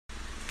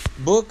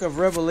book of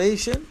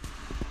Revelation,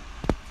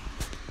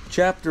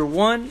 chapter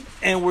 1,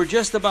 and we're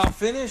just about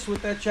finished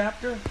with that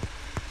chapter.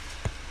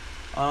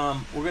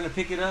 We're going to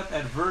pick it up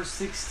at verse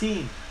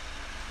 16.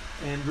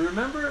 And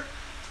remember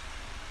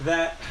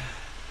that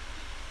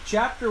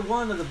chapter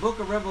 1 of the book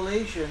of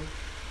Revelation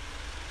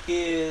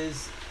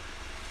is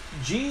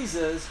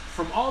Jesus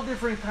from all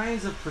different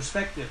kinds of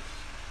perspectives.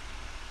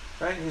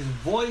 Right? His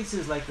voice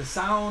is like the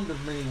sound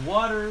of many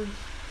waters.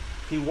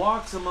 He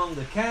walks among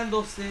the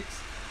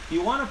candlesticks.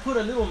 You want to put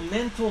a little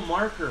mental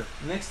marker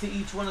next to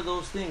each one of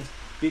those things,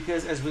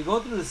 because as we go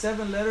through the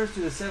 7 letters to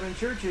the 7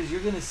 churches, you're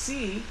going to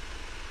see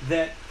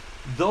that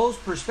those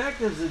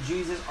perspectives of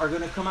Jesus are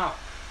going to come out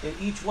in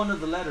each one of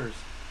the letters,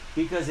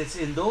 because it's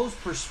in those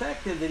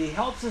perspectives that he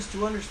helps us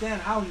to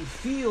understand how he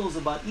feels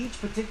about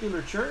each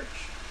particular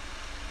church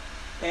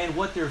and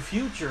what their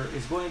future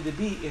is going to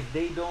be if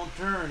they don't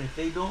turn, if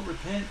they don't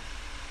repent.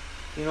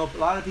 You know, a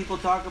lot of people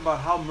talk about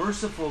how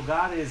merciful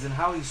God is and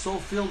how he's so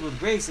filled with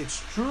grace.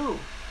 It's true.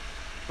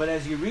 But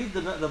as you read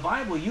the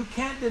Bible, you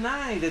can't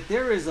deny that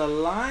there is a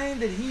line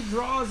that he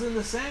draws in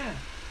the sand.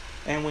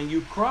 And when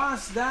you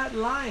cross that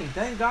line,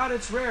 thank God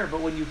it's rare,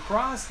 but when you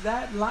cross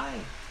that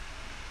line,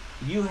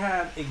 you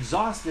have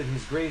exhausted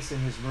his grace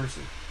and his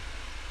mercy.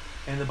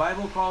 And the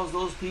Bible calls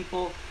those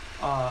people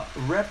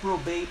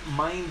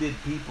reprobate-minded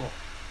people.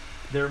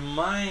 Their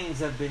minds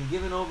have been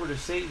given over to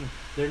Satan.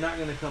 They're not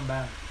going to come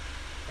back.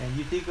 And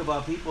you think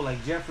about people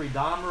like Jeffrey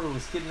Dahmer, who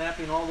was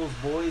kidnapping all those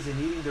boys and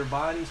eating their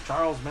bodies,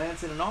 Charles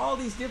Manson, and all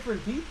these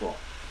different people.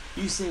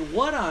 You say,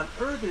 what on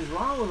earth is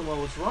wrong with them?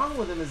 Well, what's wrong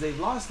with them is they've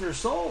lost their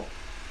soul.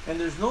 And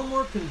there's no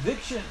more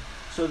conviction.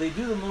 So they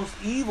do the most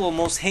evil,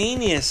 most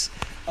heinous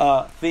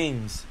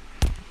things.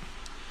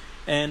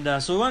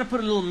 And so we want to put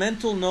a little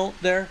mental note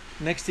there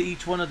next to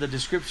each one of the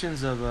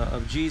descriptions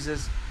of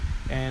Jesus.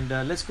 And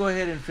let's go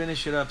ahead and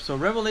finish it up. So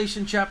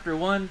Revelation chapter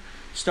 1,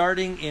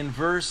 starting in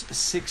verse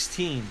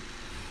 16.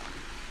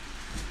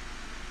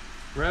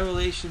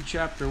 Revelation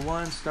chapter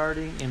 1,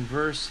 starting in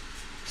verse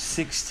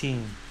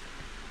 16.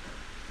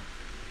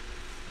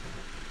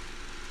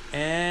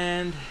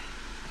 And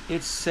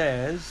it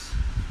says,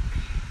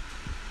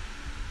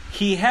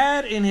 he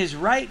had in his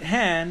right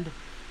hand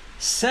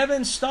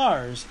 7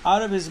 stars.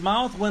 Out of his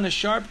mouth went a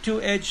sharp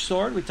 2-edged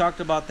sword. We talked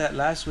about that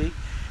last week.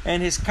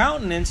 And his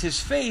countenance, his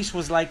face,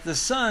 was like the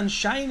sun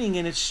shining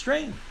in its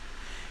strength.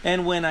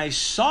 And when I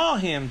saw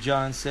him,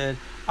 John said,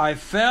 I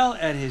fell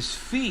at his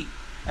feet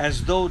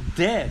as though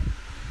dead.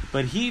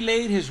 But he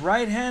laid his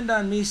right hand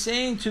on me,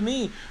 saying to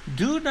me,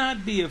 do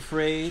not be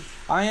afraid.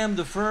 I am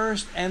the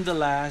first and the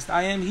last.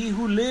 I am he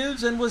who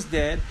lives and was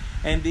dead.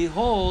 And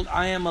behold,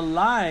 I am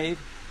alive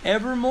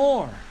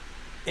evermore.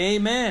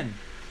 Amen.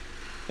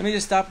 Let me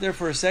just stop there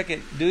for a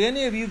second. Do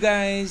any of you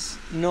guys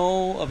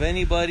know of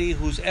anybody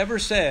who's ever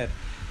said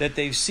that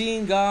they've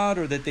seen God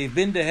or that they've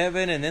been to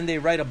heaven and then they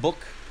write a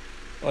book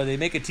or they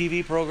make a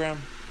TV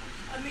program?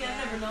 I mean,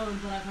 I've never known them,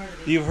 but I've heard of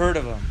them. You've heard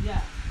of them?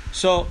 Yeah.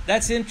 So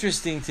that's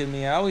interesting to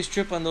me. I always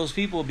trip on those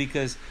people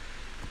because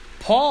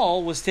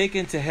Paul was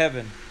taken to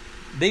heaven.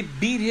 They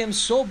beat him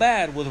so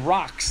bad with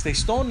rocks. They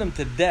stoned him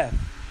to death,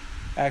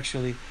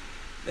 actually.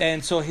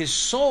 And so his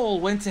soul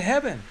went to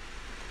heaven.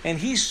 And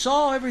he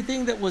saw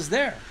everything that was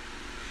there.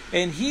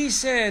 And he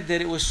said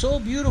that it was so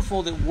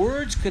beautiful that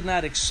words could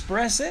not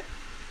express it,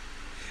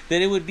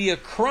 that it would be a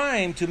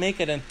crime to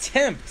make an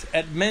attempt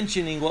at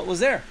mentioning what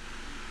was there.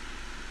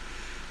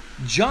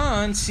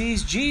 John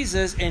sees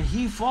Jesus and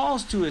he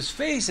falls to his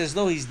face as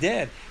though he's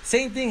dead.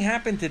 Same thing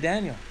happened to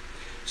Daniel.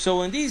 So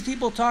when these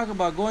people talk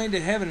about going to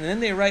heaven and then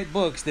they write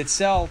books that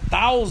sell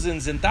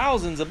thousands and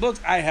thousands of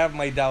books, I have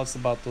my doubts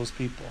about those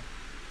people.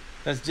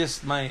 That's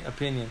just my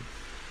opinion.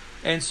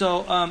 And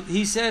so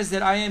he says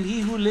that I am he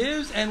who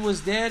lives and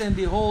was dead, and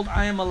behold,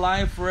 I am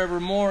alive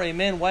forevermore.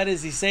 Amen. Why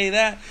does he say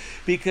that?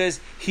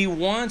 Because he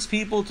wants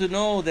people to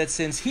know that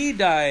since he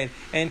died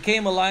and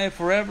came alive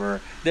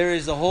forever, there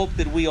is a hope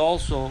that we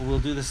also will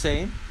do the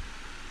same.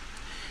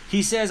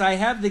 He says, I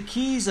have the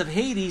keys of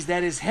Hades,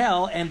 that is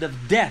hell, and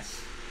of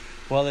death.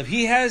 Well, if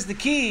he has the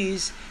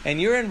keys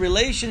and you're in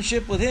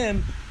relationship with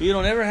him, you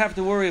don't ever have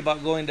to worry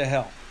about going to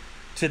hell.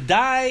 To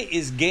die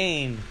is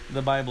gain,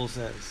 the Bible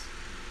says.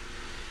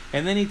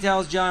 And then he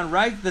tells John,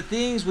 write the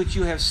things which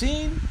you have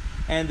seen,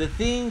 and the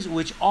things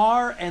which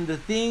are, and the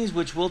things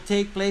which will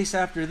take place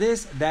after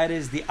this. That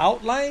is the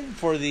outline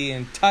for the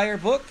entire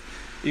book.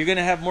 You're going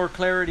to have more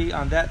clarity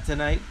on that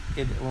tonight.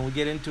 When we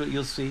get into it,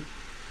 you'll see.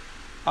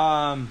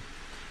 Then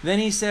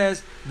he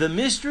says, the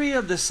mystery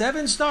of the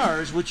 7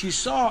 stars which you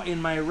saw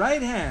in my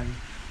right hand,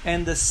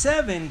 and the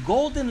 7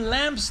 golden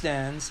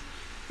lampstands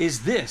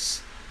is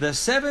this. The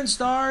 7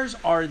 stars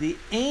are the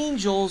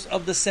angels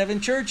of the 7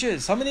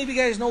 churches. How many of you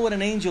guys know what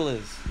an angel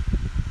is?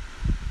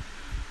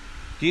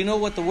 Do you know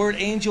what the word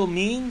angel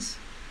means?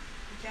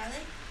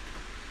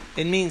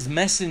 It means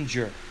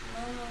messenger.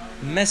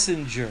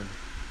 Messenger,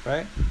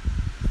 right?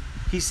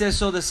 He says,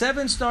 so the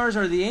 7 stars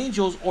are the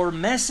angels or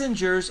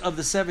messengers of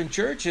the 7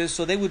 churches,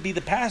 so they would be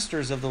the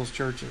pastors of those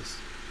churches.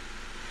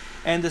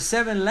 And the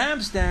 7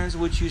 lampstands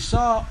which you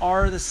saw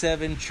are the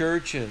 7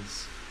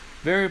 churches.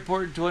 Very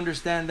important to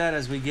understand that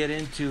as we get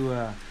into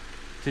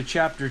to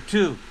chapter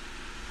 2.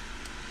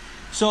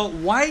 So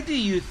why do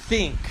you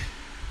think,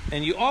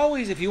 and you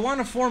always, if you want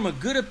to form a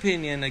good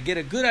opinion and get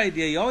a good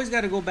idea, you always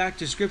got to go back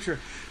to Scripture.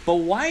 But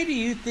why do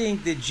you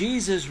think that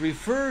Jesus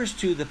refers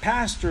to the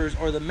pastors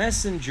or the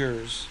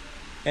messengers,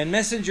 and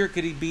messenger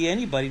could be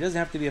anybody, doesn't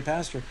have to be a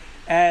pastor,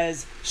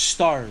 as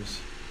stars?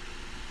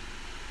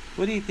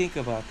 What do you think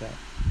about that?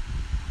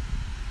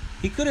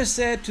 He could have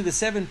said to the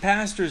 7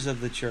 pastors of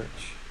the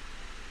church,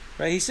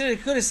 right? He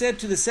could have said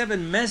to the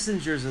 7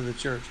 messengers of the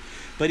church,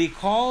 but he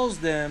calls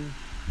them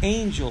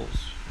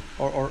angels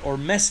or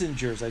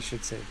messengers, I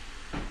should say.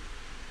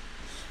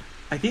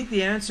 I think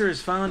the answer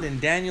is found in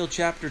Daniel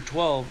chapter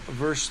 12,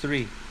 verse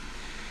 3.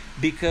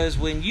 Because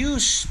when you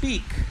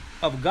speak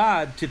of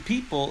God to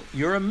people,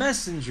 you're a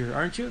messenger,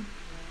 aren't you?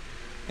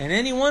 And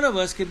any one of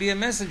us could be a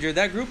messenger.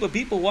 That group of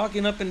people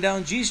walking up and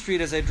down G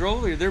Street as I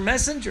drove here, they're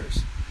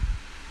messengers,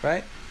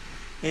 right?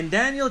 In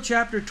Daniel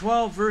chapter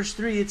 12, verse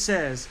 3, it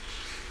says,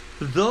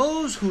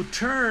 "Those who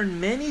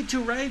turn many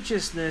to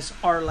righteousness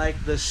are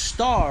like the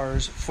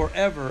stars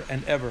forever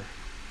and ever."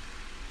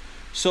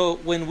 So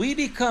when we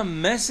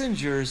become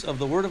messengers of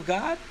the Word of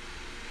God,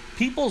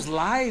 people's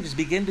lives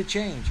begin to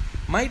change.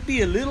 Might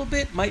be a little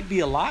bit, might be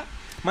a lot,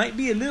 might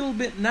be a little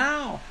bit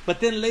now,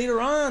 but then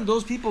later on,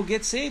 those people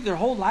get saved. Their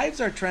whole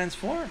lives are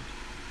transformed.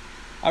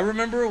 I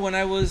remember when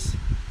I was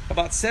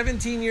about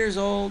 17 years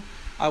old,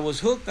 I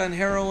was hooked on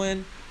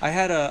heroin. I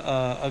had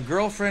a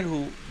girlfriend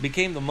who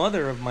became the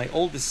mother of my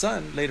oldest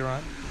son later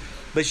on.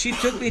 But she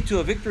took me to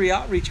a Victory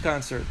Outreach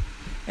concert.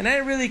 And I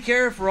didn't really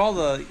care for all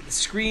the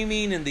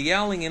screaming and the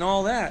yelling and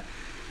all that.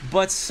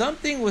 But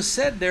something was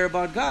said there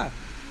about God.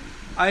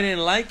 I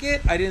didn't like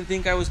it. I didn't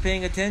think I was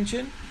paying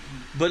attention.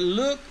 But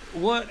look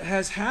what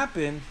has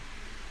happened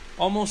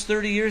almost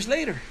 30 years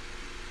later.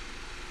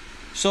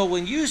 So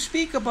when you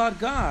speak about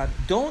God,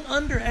 don't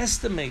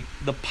underestimate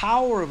the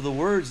power of the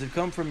words that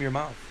come from your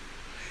mouth.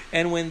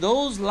 And when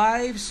those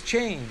lives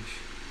change,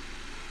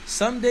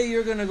 someday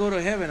you're going to go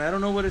to heaven. I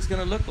don't know what it's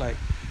going to look like,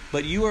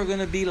 but you are going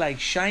to be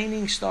like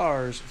shining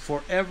stars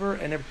forever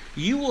and ever.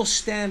 You will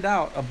stand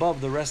out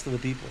above the rest of the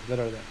people that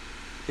are there,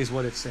 is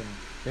what it's saying.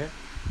 Okay?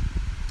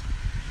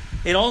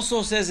 It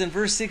also says in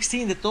verse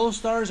 16 that those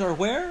stars are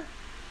where?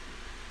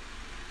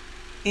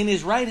 In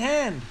his right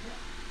hand.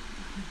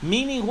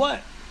 Meaning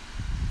what?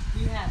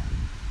 Yeah.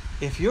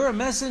 If you're a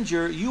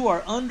messenger, you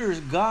are under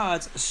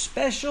God's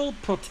special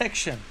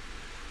protection.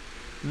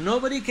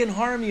 Nobody can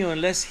harm you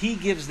unless He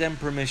gives them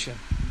permission.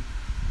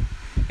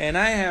 And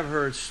I have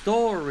heard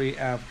story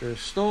after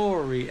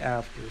story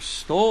after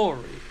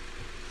story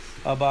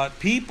about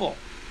people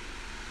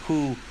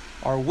who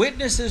are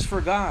witnesses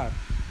for God.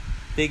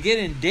 They get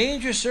in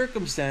dangerous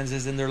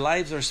circumstances and their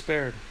lives are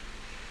spared.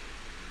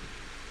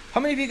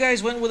 How many of you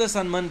guys went with us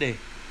on Monday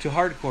to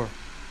Hardcore?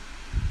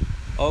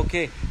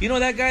 Okay. You know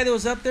that guy that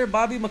was up there,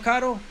 Bobby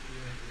Mercado?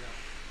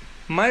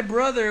 My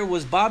brother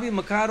was Bobby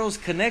Mercado's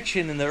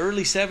connection in the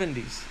early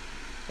 70s,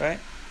 right?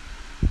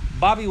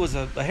 Bobby was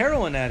a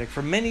heroin addict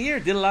for many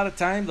years, did a lot of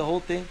time, the whole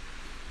thing.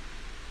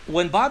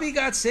 When Bobby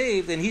got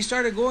saved and he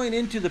started going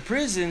into the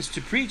prisons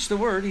to preach the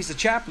word, he's a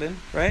chaplain,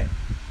 right?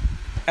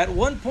 At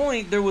one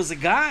point, there was a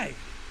guy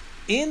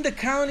in the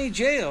county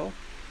jail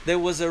that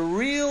was a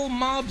real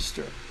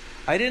mobster.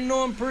 I didn't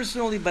know him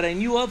personally, but I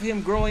knew of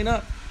him growing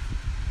up.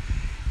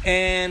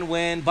 And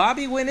when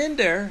Bobby went in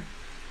there,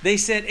 they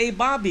said, "Hey,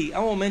 Bobby," I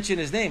won't mention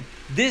his name,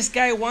 "this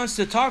guy wants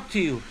to talk to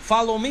you.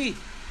 Follow me."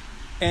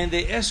 And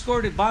they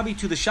escorted Bobby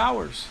to the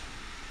showers.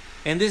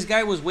 And this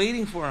guy was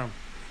waiting for him.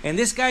 And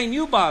this guy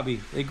knew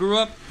Bobby. They grew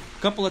up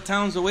a couple of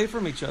towns away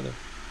from each other.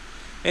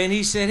 And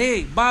he said,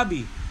 "Hey,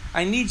 Bobby,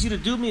 I need you to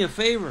do me a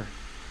favor."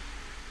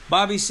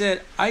 Bobby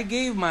said, "I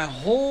gave my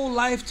whole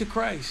life to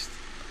Christ.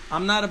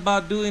 I'm not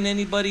about doing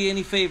anybody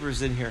any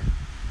favors in here."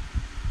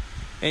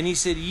 And he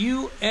said,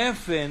 "You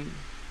effing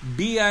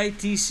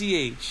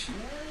bitch."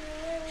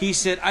 He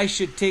said, "I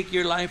should take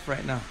your life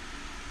right now."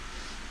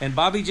 And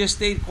Bobby just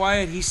stayed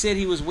quiet. He said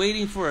he was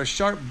waiting for a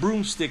sharp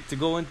broomstick to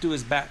go into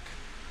his back.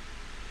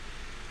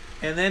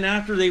 And then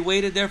after they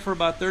waited there for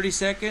about 30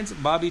 seconds,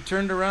 Bobby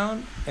turned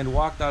around and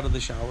walked out of the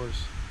showers.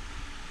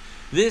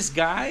 This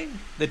guy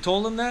that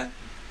told him that,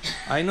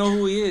 I know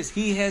who he is.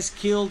 He has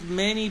killed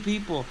many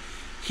people.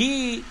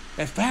 In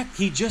fact,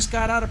 he just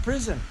got out of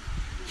prison.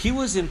 He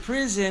was in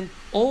prison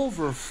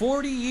over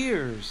 40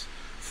 years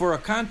for a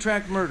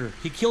contract murder.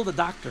 He killed a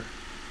doctor,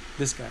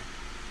 this guy.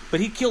 But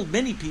he killed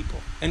many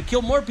people and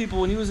killed more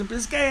people when he was in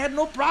prison. This guy had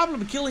no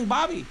problem killing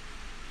Bobby.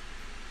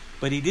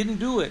 But he didn't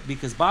do it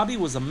because Bobby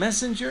was a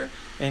messenger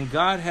and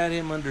God had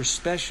him under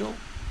special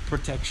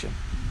protection.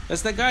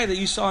 That's the guy that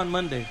you saw on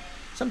Monday.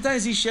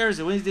 Sometimes he shares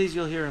it. Wednesdays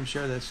you'll hear him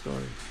share that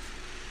story.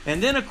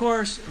 And then, of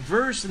course,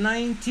 verse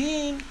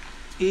 19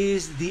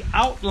 is the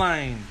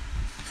outline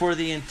for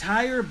the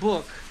entire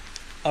book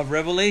of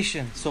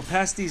Revelation. So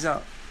pass these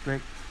out,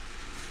 Greg.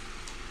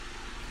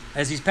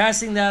 As he's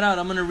passing that out,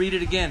 I'm going to read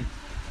it again.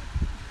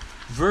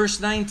 Verse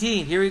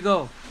 19, here we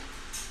go.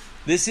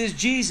 This is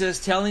Jesus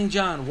telling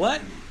John,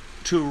 what?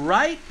 to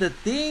write the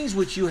things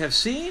which you have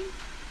seen,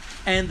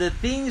 and the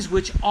things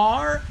which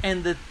are,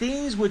 and the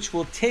things which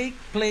will take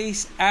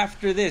place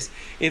after this.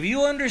 If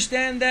you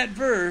understand that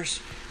verse,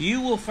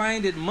 you will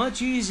find it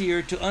much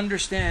easier to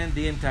understand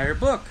the entire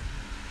book.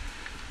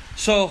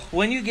 So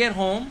when you get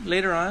home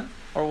later on,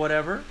 or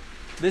whatever,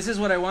 this is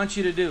what I want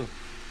you to do.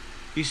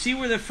 You see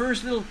where the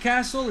first little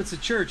castle, it's a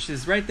church,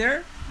 is right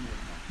there?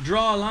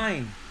 Draw a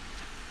line.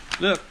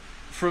 Look,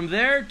 from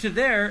there to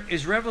there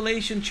is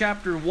Revelation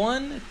chapter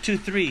 1 to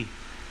 3.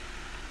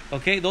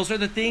 Okay, those are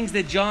the things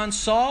that John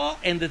saw,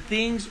 and the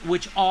things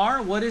which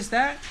are, what is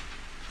that?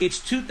 It's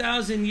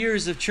 2,000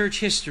 years of church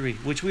history,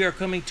 which we are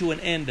coming to an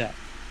end at.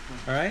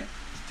 All right?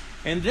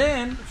 And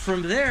then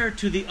from there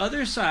to the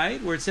other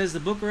side, where it says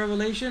the book of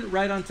Revelation,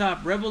 right on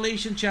top,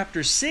 Revelation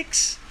chapter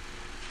 6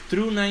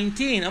 through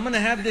 19. I'm going to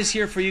have this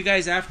here for you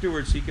guys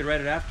afterwards, so you can write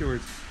it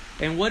afterwards.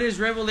 And what is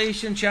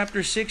Revelation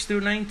chapter 6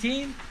 through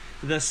 19?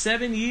 The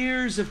 7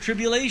 years of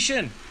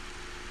tribulation.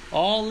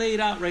 All laid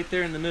out right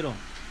there in the middle.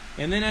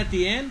 And then at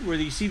the end, where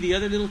you see the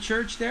other little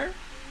church there,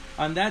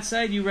 on that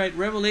side you write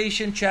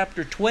Revelation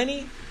chapter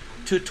 20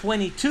 to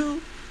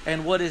 22.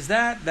 And what is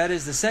that? That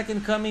is the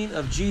second coming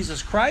of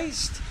Jesus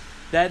Christ.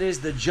 That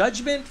is the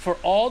judgment for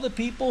all the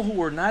people who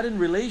were not in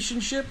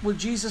relationship with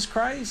Jesus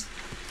Christ.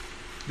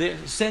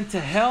 They're sent to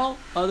hell.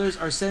 Others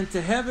are sent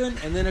to heaven.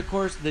 And then, of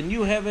course, the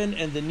new heaven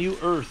and the new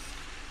earth.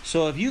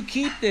 So if you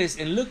keep this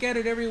and look at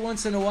it every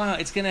once in a while,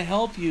 it's going to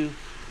help you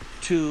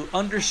to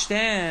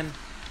understand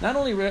not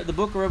only the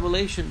book of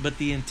Revelation, but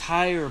the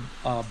entire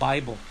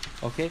Bible.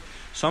 Okay?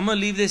 So I'm going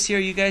to leave this here.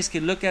 You guys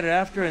can look at it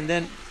after, and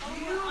then... Do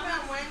you know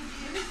about when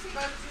Jesus is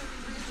about to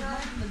return?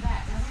 Is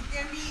it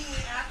going to be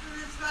after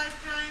this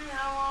lifetime?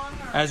 How long?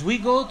 Or? As we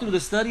go through the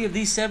study of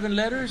these 7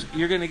 letters,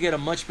 you're going to get a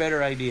much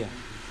better idea.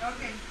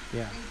 Okay.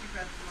 Yeah. Thank you,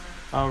 Brother.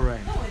 All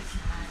right. No, it's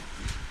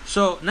not.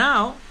 So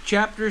now,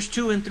 chapters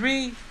 2 and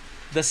 3,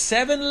 the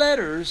 7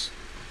 letters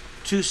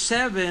to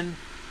 7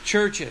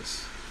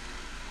 churches.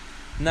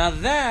 Now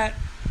that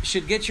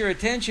should get your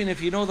attention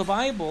if you know the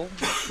Bible,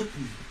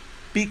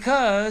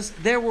 because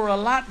there were a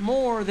lot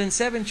more than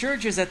 7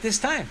 churches at this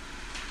time.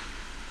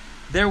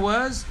 There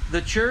was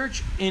the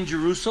church in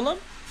Jerusalem,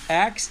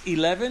 Acts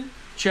 11,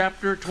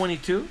 chapter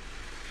 22.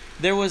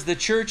 There was the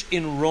church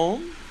in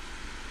Rome,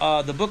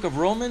 the book of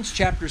Romans,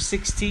 chapter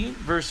 16,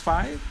 verse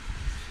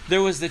 5.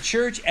 There was the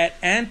church at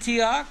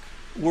Antioch,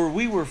 where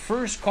we were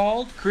first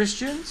called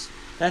Christians.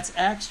 That's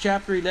Acts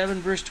chapter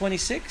 11, verse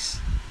 26.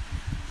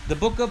 The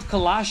book of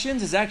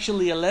Colossians is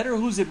actually a letter.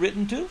 Who's it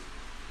written to?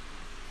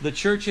 The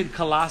church in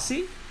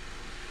Colossae.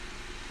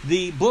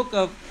 The book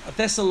of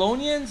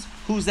Thessalonians,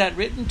 who's that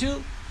written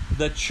to?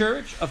 The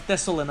church of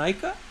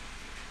Thessalonica.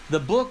 The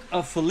book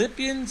of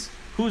Philippians,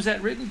 who's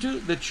that written to?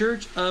 The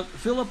church of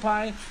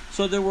Philippi.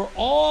 So there were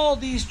all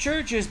these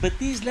churches, but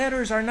these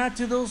letters are not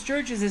to those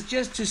churches. It's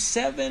just to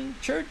 7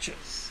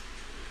 churches.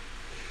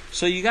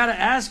 So you got to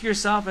ask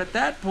yourself at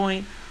that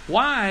point,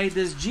 why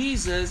does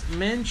Jesus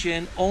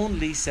mention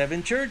only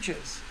 7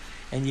 churches?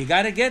 And you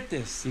got to get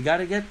this. You got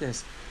to get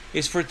this.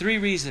 It's for 3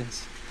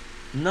 reasons.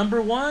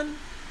 Number 1,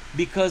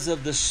 because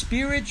of the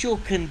spiritual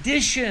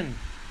condition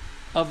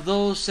of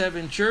those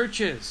 7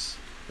 churches,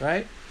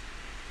 right?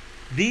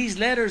 These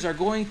letters are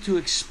going to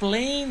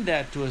explain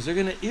that to us. They're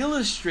going to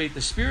illustrate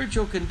the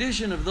spiritual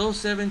condition of those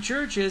 7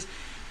 churches,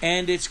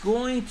 and it's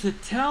going to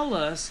tell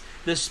us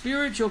the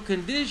spiritual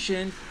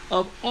condition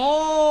of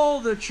all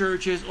the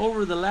churches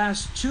over the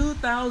last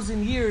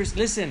 2,000 years.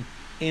 Listen,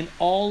 in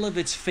all of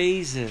its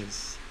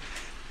phases.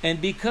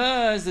 And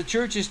because the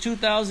church is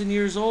 2,000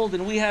 years old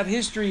and we have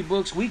history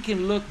books, we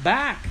can look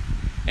back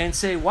and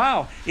say,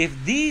 wow,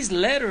 if these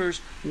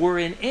letters were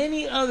in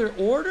any other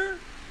order,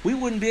 we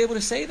wouldn't be able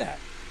to say that.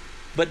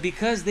 But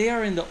because they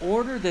are in the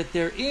order that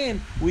they're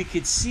in, we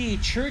could see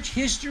church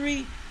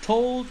history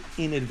told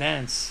in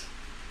advance.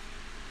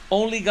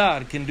 Only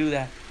God can do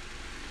that.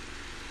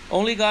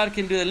 Only God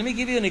can do that. Let me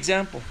give you an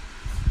example.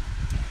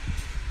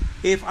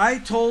 If I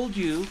told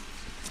you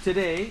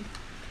today,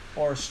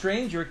 or a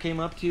stranger came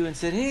up to you and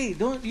said, hey,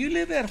 don't you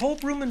live at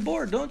Hope Room and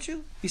Board, don't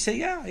you? You say,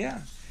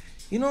 yeah.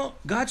 You know,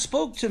 God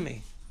spoke to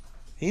me.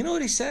 You know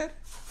what He said?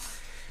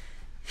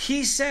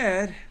 He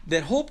said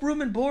that Hope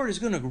Room and Board is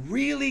going to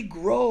really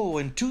grow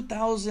in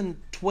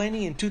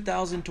 2020 and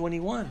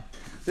 2021.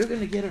 They're going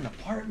to get an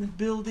apartment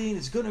building.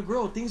 It's going to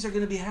grow. Things are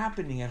going to be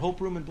happening at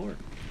Hope Room and Board.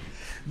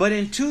 But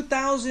in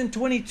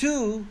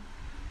 2022,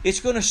 it's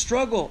going to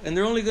struggle, and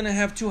they're only going to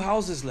have 2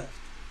 houses left.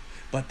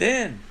 But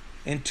then,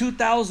 in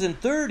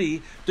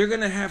 2030, they're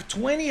going to have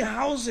 20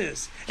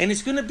 houses, and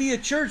it's going to be a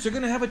church. They're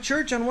going to have a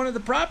church on one of the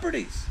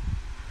properties.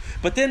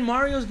 But then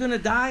Mario's going to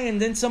die, and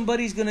then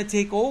somebody's going to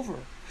take over.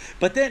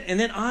 But then, and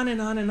then on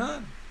and on and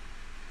on.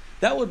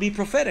 That would be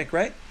prophetic,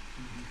 right?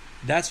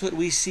 That's what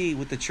we see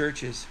with the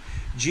churches.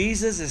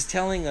 Jesus is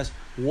telling us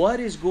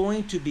what is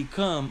going to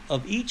become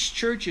of each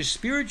church's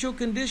spiritual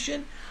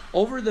condition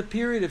over the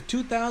period of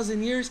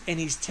 2,000 years, and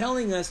He's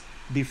telling us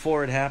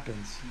before it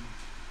happens.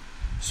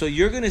 So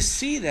you're going to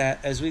see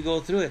that as we go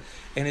through it,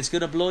 and it's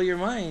going to blow your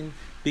mind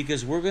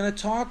because we're going to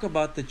talk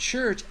about the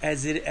church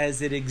as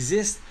it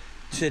exists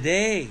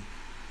today,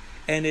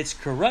 and its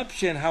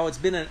corruption, how it's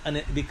been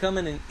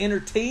becoming an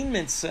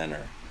entertainment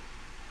center,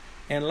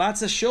 and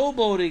lots of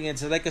showboating.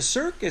 It's like a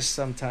circus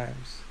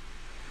sometimes.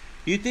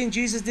 You think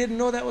Jesus didn't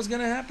know that was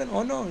going to happen?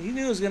 Oh no, he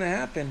knew it was going to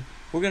happen.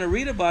 We're going to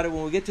read about it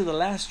when we get to the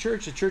last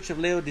church, the church of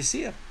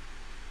Laodicea.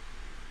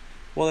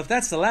 Well, if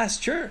that's the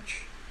last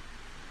church,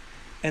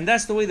 and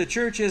that's the way the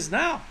church is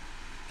now,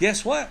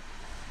 guess what?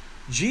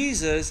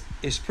 Jesus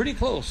is pretty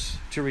close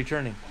to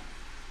returning,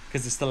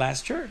 because it's the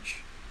last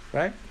church,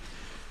 right?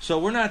 So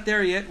we're not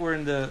there yet. We're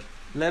in the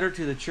letter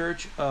to the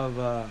church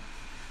of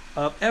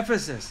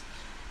Ephesus.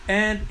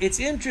 And it's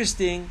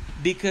interesting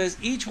because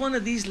each one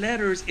of these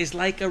letters is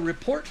like a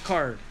report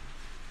card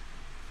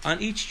on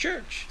each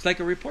church. It's like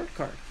a report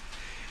card.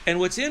 And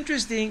what's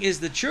interesting is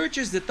the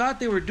churches that thought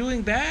they were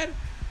doing bad,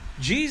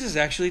 Jesus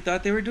actually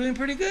thought they were doing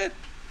pretty good.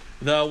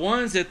 The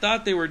ones that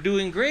thought they were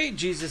doing great,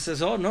 Jesus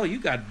says, oh no, you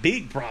got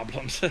big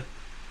problems.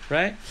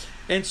 Right?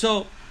 And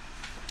so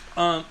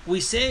we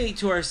say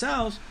to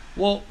ourselves,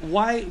 well,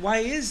 why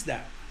is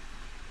that?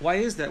 Why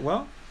is that?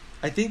 Well,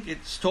 I think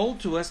it's told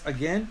to us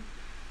again.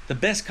 The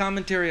best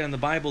commentary on the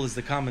Bible is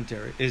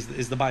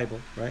the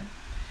Bible, right?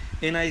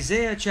 In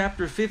Isaiah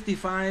chapter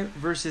 55,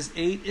 verses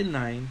 8 and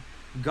 9,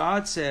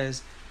 God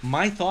says,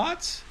 my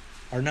thoughts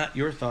are not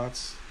your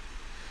thoughts.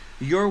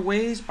 Your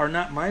ways are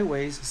not my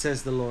ways,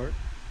 says the Lord.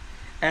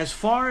 As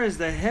far as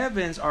the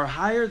heavens are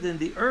higher than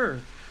the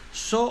earth,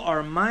 so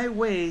are my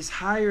ways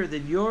higher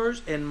than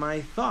yours, and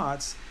my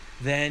thoughts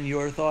than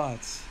your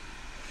thoughts.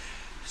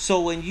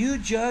 So when you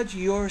judge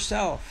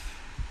yourself,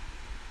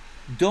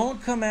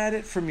 don't come at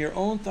it from your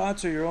own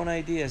thoughts or your own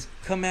ideas.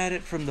 Come at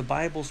it from the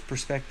Bible's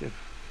perspective.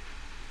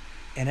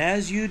 And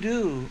as you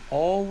do,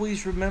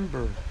 always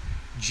remember,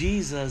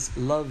 Jesus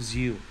loves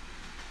you.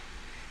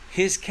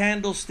 His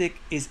candlestick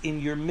is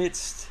in your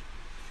midst.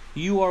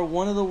 You are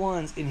one of the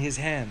ones in his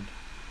hand.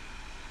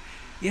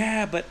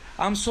 Yeah, but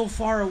I'm so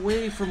far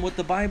away from what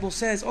the Bible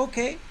says.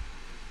 Okay.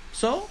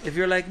 So, if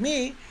you're like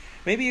me,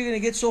 maybe you're going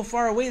to get so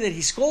far away that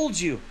he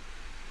scolds you.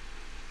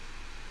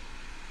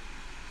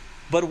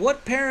 But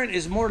what parent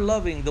is more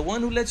loving? The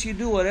one who lets you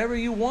do whatever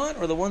you want,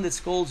 or the one that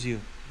scolds you?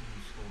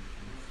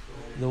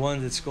 The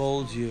one that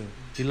scolds you.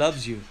 He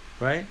loves you,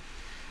 right?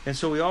 And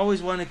so we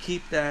always want to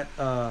keep that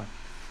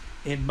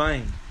in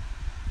mind.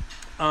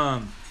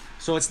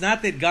 So it's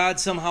not that God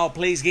somehow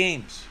plays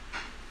games.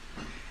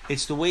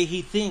 It's the way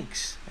he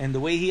thinks and the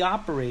way he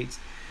operates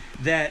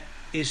that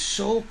is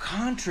so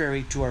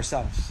contrary to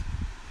ourselves.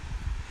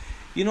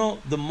 You know,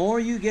 the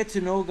more you get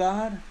to know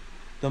God,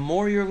 the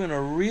more you're going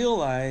to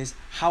realize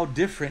how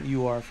different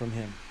you are from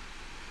him.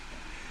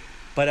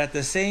 But at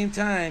the same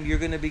time, you're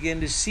going to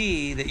begin to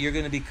see that you're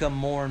going to become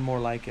more and more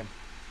like him.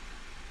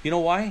 You know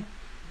why?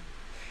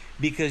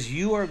 Because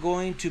you are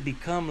going to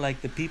become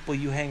like the people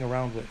you hang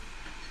around with.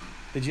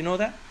 Did you know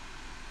that?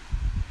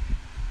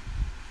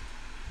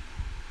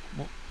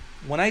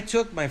 When I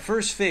took my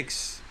first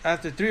fix,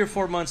 after 3 or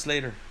 4 months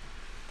later,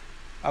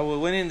 I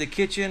went in the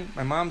kitchen,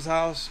 my mom's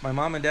house. My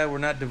mom and dad were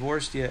not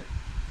divorced yet.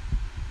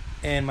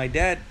 And my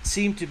dad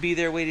seemed to be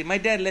there waiting. My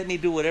dad let me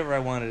do whatever I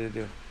wanted to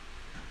do,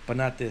 but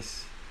not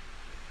this.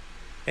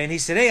 And he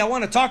said, hey, I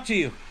want to talk to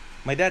you.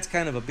 My dad's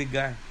kind of a big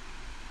guy.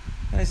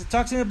 And I said,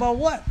 talk to me about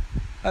what?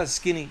 I was a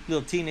skinny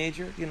little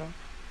teenager, you know.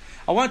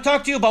 I want to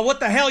talk to you about what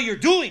the hell you're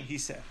doing, he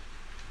said.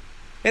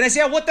 And I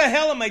said, what the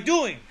hell am I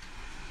doing?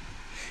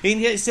 And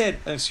he said,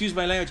 excuse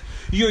my language,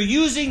 you're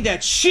using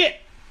that shit,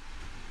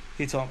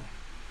 he told me.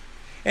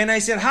 And I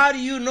said, how do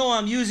you know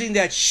I'm using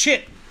that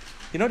shit?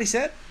 You know what he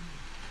said?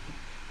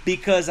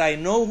 Because I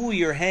know who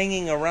you're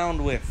hanging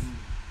around with.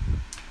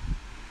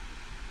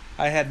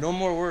 I had no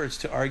more words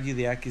to argue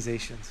the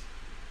accusations.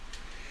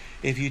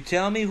 If you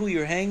tell me who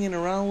you're hanging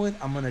around with,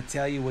 I'm going to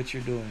tell you what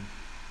you're doing.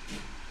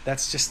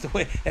 That's just the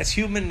way. That's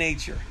human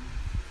nature.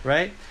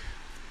 Right?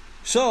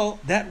 So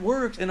that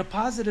works in a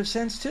positive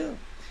sense too.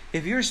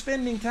 If you're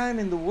spending time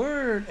in the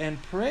Word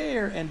and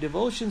prayer and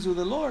devotions with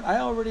the Lord, I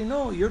already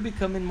know you're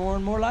becoming more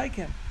and more like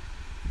him.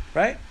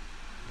 Right?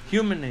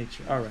 Human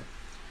nature. All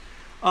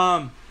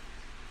right.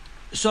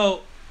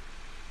 So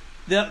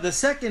the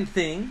second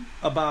thing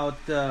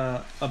about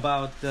the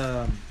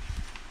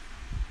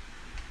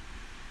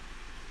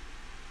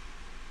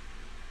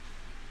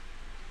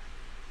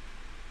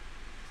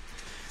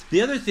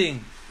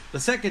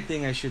second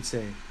thing I should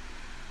say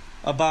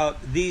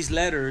about these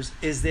letters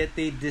is that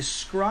they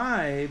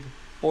describe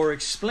or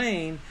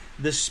explain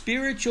the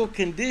spiritual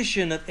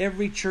condition of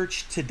every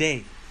church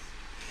today.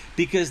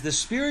 Because the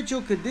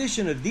spiritual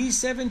condition of these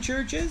 7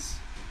 churches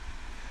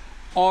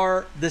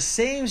are the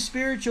same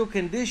spiritual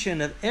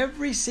condition of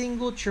every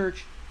single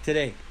church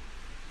today.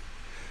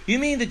 You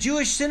mean the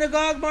Jewish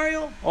synagogue,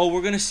 Mario? Oh,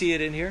 we're going to see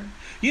it in here.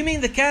 You mean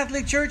the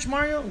Catholic Church,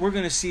 Mario? We're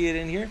going to see it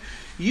in here.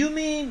 You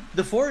mean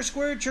the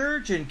Foursquare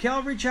Church and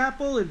Calvary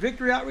Chapel and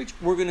Victory Outreach?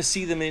 We're going to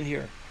see them in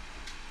here.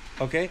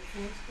 Okay?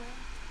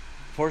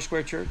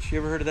 Foursquare Church. You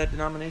ever heard of that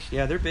denomination?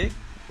 Yeah, they're big.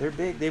 They're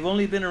big. They've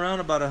only been around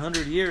about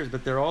 100 years,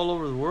 but they're all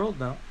over the world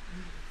now.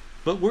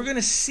 But we're going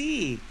to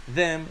see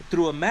them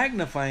through a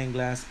magnifying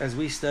glass as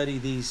we study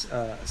these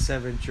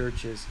 7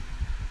 churches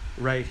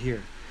right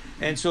here.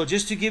 And so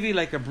just to give you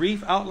like a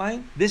brief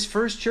outline, this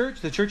first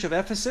church, the church of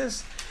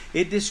Ephesus,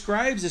 it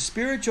describes the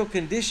spiritual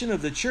condition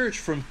of the church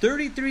from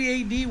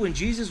 33 AD when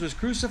Jesus was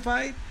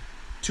crucified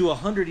to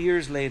 100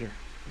 years later.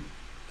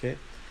 Okay.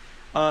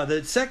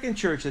 The second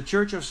church, the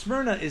church of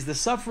Smyrna, is the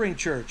suffering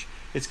church.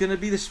 It's going to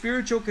be the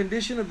spiritual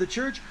condition of the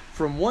church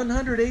from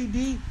 100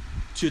 AD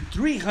to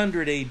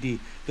 300 AD.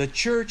 The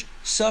church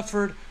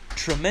suffered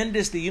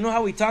tremendously. You know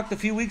how we talked a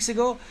few weeks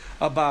ago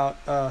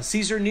about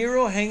Caesar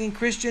Nero hanging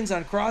Christians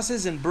on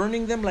crosses and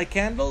burning them like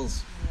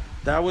candles?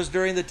 That was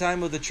during the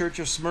time of the church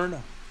of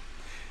Smyrna.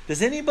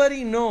 Does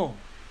anybody know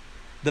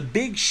the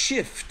big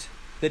shift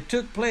that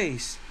took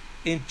place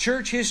in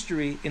church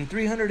history in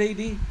 300 AD?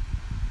 Didn't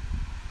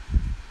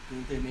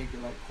they make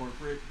it like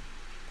corporate?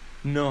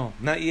 No,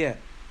 not yet.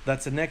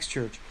 That's the next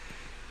church.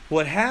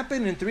 What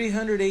happened in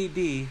 300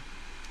 AD,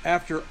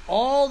 after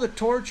all the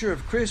torture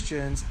of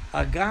Christians,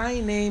 a guy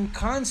named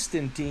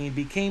Constantine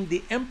became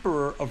the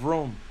emperor of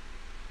Rome,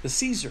 the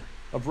Caesar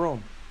of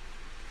Rome.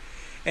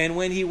 And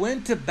when he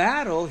went to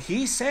battle,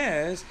 he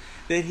says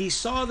that he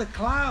saw the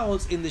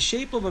clouds in the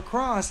shape of a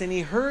cross and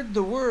he heard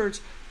the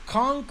words,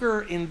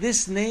 "Conquer in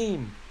this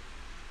name."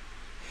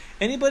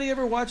 Anybody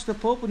ever watch the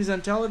Pope when he's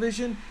on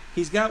television?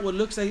 He's got what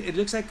looks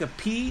like a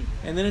P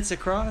and then it's a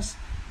cross.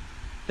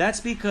 That's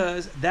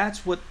because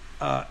that's what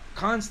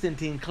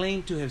Constantine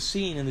claimed to have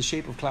seen in the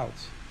shape of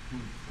clouds.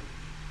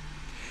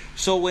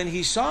 So when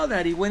he saw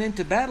that, he went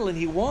into battle and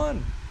he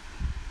won.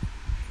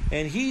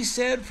 And he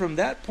said from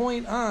that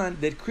point on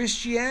that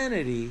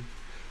Christianity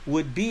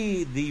would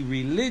be the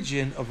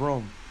religion of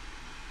Rome.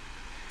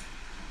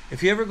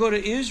 If you ever go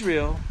to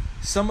Israel,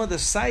 some of the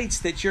sites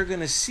that you're going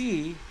to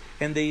see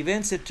and the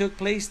events that took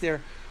place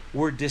there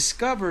were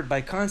discovered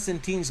by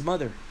Constantine's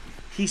mother.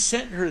 He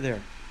sent her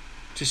there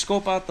to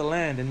scope out the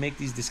land and make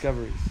these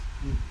discoveries.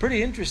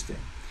 Pretty interesting.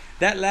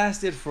 That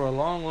lasted for a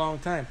long, long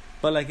time.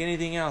 But like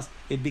anything else,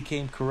 it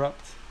became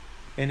corrupt.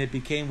 And it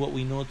became what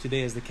we know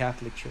today as the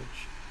Catholic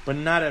Church. But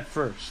not at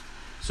first.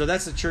 So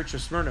that's the Church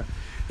of Smyrna.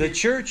 Did the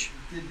Church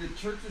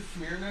of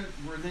Smyrna,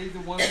 were they the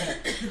ones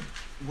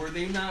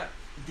that,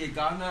 did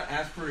God not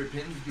ask for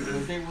repentance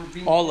because they were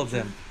being... All of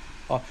them.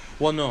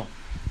 Well, no.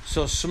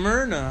 So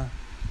Smyrna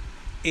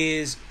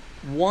is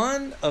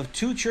one of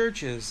 2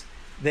 churches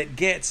that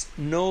gets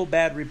no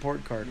bad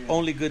report card. Yeah.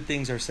 Only good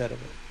things are said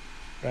of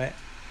it. Right?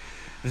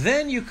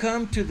 Then you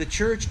come to the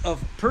church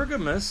of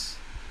Pergamos,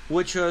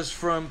 which was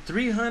from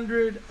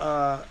 300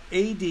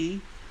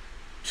 AD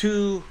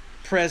to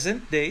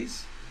present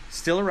days.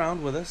 Still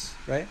around with us,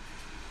 right?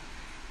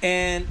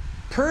 And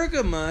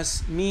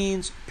Pergamos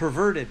means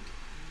perverted.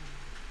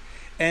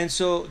 And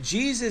so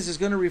Jesus is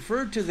going to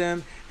refer to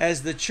them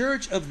as the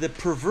church of the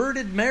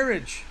perverted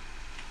marriage.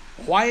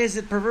 Why is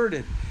it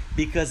perverted?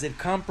 Because it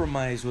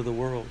compromised with the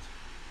world.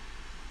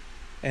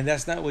 And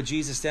that's not what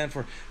Jesus stands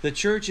for. The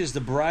church is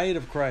the bride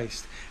of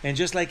Christ. And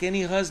just like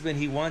any husband,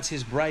 he wants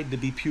his bride to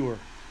be pure.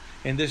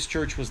 And this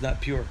church was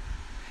not pure.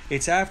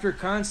 It's after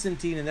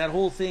Constantine and that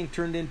whole thing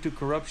turned into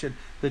corruption,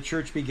 the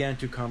church began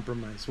to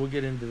compromise. We'll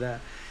get into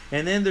that.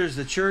 And then there's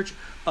the church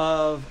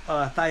of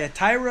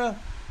Thyatira.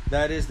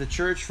 That is the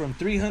church from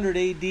 300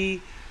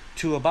 AD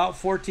to about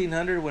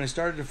 1400 when it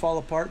started to fall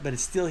apart, but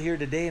it's still here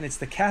today, and it's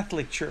the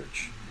Catholic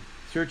Church.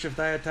 Church of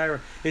Thyatira.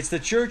 It's the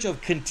church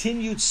of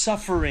continued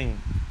suffering.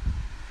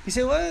 You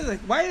say, well,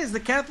 why is the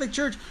Catholic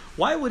Church,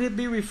 why would it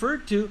be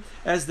referred to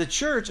as the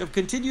church of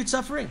continued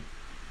suffering?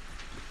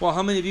 Well,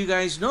 how many of you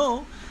guys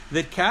know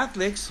that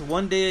Catholics,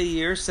 one day a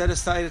year, set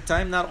aside a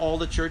time, not all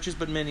the churches,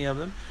 but many of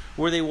them,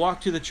 where they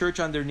walk to the church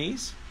on their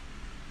knees?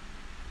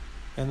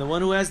 And the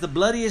one who has the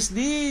bloodiest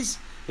knees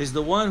is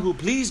the one who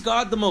pleased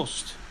God the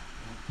most.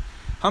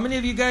 How many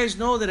of you guys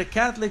know that a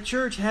Catholic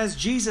church has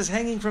Jesus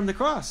hanging from the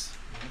cross?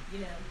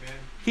 Yeah.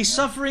 He's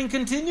suffering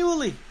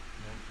continually.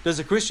 Does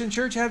a Christian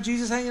church have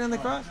Jesus hanging on the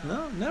cross?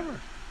 No, never.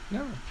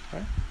 Never.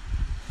 Right?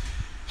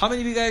 How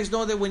many of you guys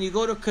know that when you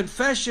go to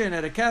confession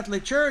at a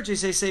Catholic church,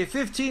 they say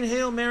 15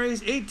 Hail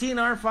Marys, 18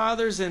 Our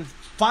Fathers, and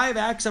 5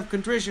 acts of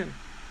contrition?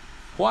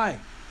 Why?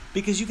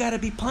 Because you got to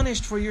be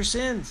punished for your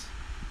sins.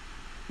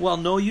 Well,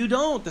 no, you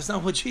don't. That's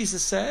not what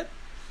Jesus said.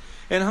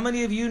 And how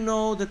many of you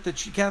know that the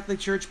Catholic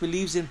Church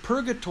believes in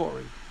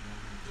purgatory?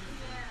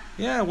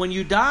 Yeah, when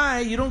you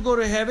die, you don't go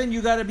to heaven.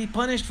 You got to be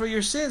punished for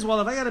your sins.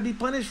 Well, if I got to be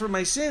punished for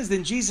my sins,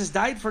 then Jesus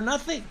died for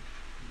nothing.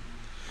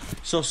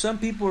 So some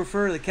people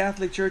refer to the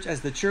Catholic Church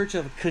as the church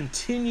of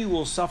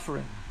continual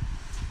suffering.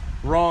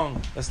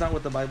 Wrong. That's not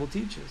what the Bible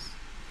teaches.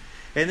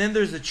 And then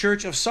there's the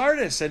church of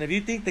Sardis. And if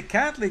you think the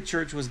Catholic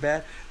Church was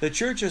bad, the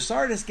church of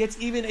Sardis gets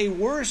even a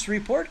worse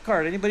report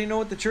card. Anybody know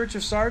what the church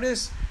of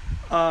Sardis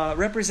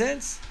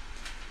represents?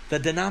 The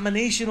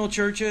denominational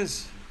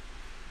churches.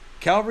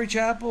 Calvary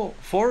Chapel,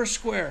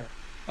 Foursquare,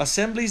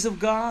 Assemblies of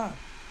God,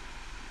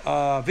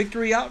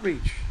 Victory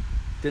Outreach,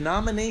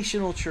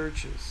 denominational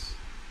churches.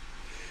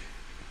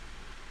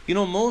 You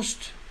know,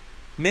 most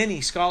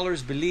Many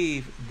scholars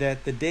believe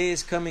that the day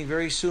is coming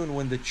very soon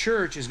when the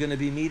church is going to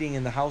be meeting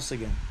in the house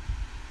again.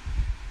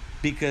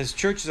 Because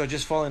churches are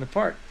just falling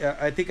apart.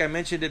 I think I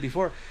mentioned it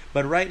before,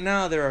 but right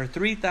now there are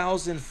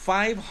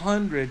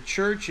 3,500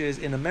 churches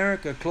in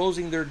America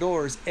closing their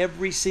doors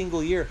every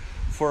single year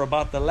for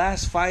about the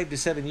last 5 to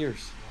 7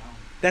 years. Wow.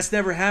 That's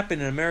never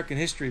happened in American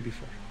history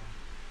before.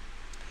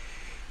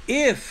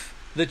 If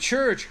the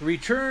church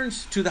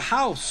returns to the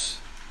house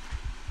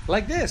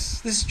like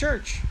this is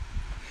church.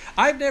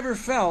 I've never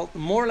felt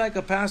more like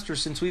a pastor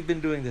since we've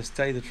been doing this, to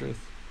tell you the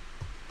truth.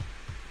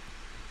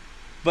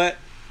 But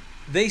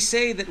they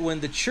say that when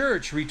the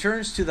church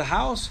returns to the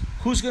house,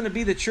 who's going to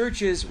be the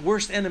church's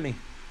worst enemy?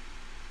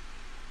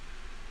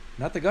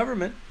 Not the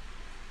government.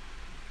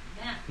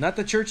 Not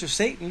the church of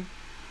Satan.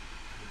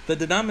 The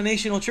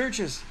denominational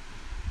churches.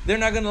 They're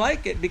not going to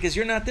like it because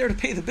you're not there to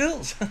pay the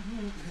bills.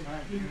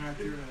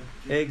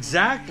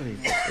 Exactly.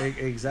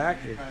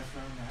 Exactly.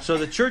 So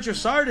the church of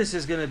Sardis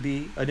is going to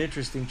be an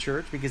interesting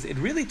church because it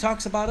really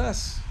talks about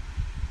us.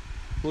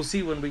 We'll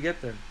see when we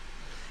get there.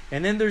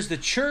 And then there's the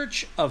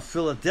church of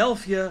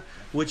Philadelphia,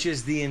 which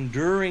is the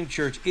enduring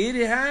church. It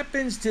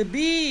happens to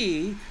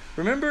be,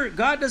 remember,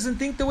 God doesn't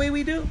think the way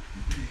we do.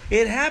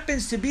 It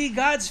happens to be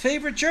God's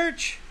favorite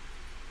church.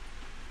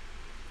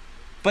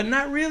 But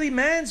not really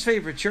man's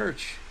favorite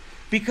church.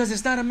 Because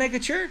it's not a mega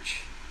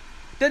church.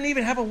 It doesn't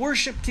even have a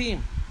worship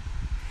team.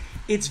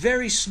 It's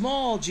very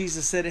small,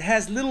 Jesus said. It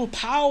has little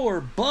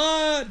power.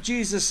 But,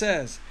 Jesus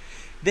says,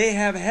 they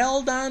have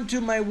held on to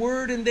my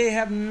word and they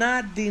have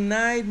not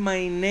denied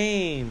my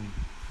name.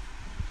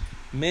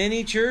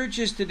 Many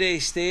churches today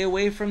stay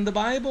away from the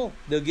Bible.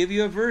 They'll give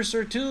you a verse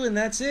or two and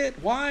that's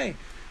it. Why?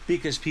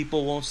 Because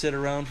people won't sit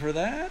around for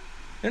that.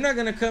 They're not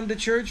going to come to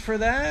church for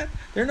that.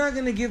 They're not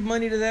going to give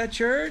money to that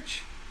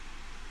church.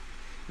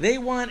 They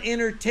want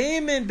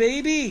entertainment,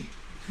 baby.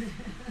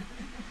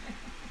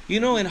 You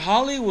know, in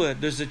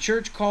Hollywood, there's a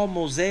church called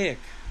Mosaic.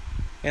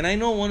 And I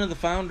know one of the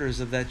founders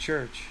of that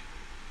church.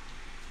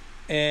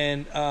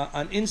 And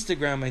on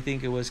Instagram, I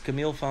think it was,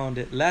 Camille found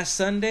it. Last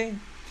Sunday,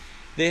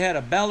 they had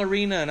a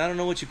ballerina, and I don't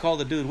know what you call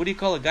the dude. What do you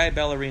call a guy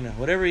ballerina?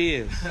 Whatever he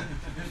is.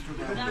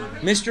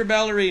 Mr.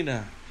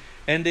 Ballerina.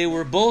 And they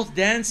were both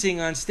dancing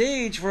on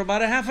stage for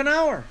about a half an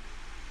hour.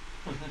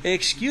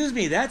 Excuse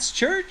me, that's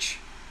church?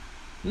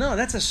 No,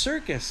 that's a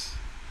circus.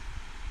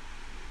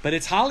 But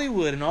it's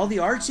Hollywood, and all the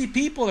artsy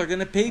people are going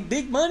to pay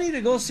big money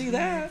to go see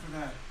that.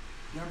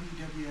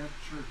 WWF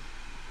Church.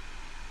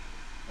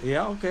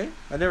 Yeah, okay.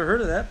 I never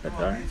heard of that. But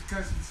Well, it's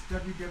because it's WWF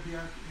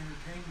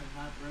Entertainment,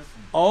 not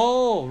wrestling.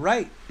 Oh,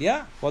 right.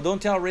 Yeah. Well,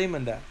 don't tell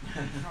Raymond that.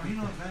 No, he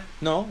knows that.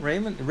 No,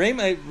 Raymond,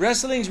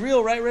 wrestling's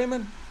real, right,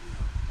 Raymond?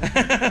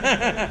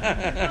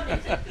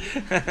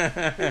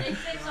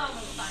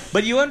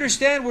 But you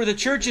understand where the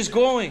church is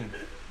going,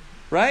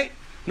 right?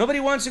 Nobody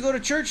wants to go to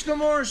church no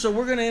more, so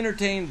we're going to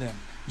entertain them.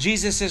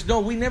 Jesus says, no,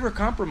 we never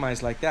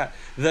compromise like that.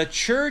 The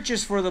church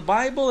is for the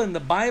Bible, and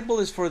the Bible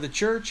is for the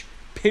church,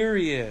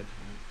 period.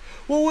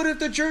 Well, what if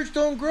the church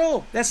don't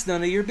grow? That's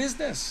none of your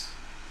business.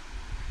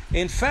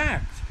 In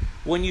fact,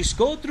 when you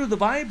go through the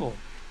Bible,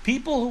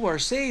 people who are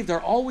saved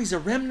are always a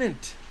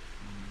remnant.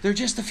 They're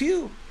just a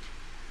few.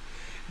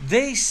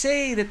 They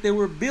say that there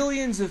were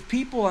billions of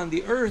people on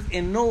the earth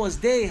in Noah's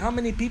day. How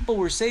many people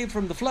were saved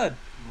from the flood?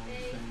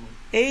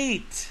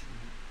 8.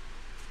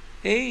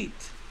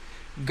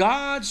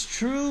 God's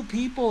true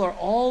people are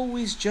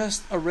always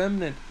just a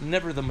remnant,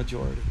 never the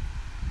majority.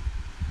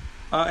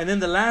 And then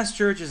the last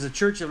church is the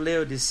church of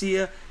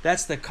Laodicea.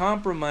 That's the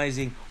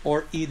compromising,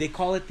 or they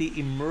call it the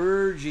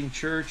emerging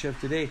church of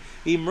today.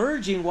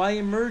 Emerging, why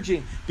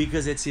emerging?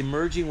 Because it's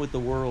emerging with the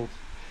world.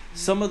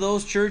 Some of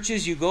those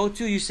churches you go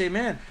to, you say,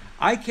 man,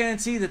 I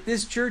can't see that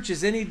this church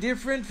is any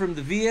different from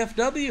the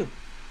VFW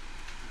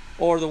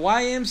or the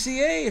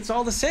YMCA. It's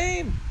all the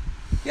same.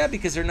 Yeah,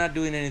 because they're not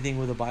doing anything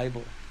with the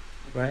Bible,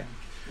 right?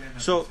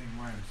 So,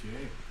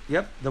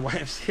 yep, the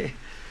YMCA.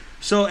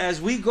 So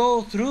as we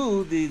go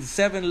through the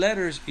 7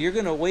 letters, you're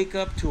going to wake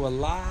up to a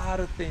lot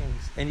of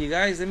things. And you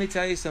guys, let me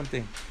tell you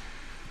something.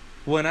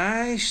 When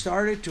I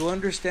started to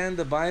understand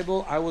the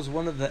Bible, I was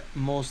one of the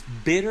most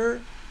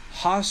bitter,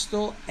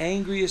 hostile,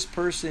 angriest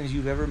persons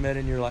you've ever met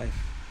in your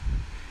life.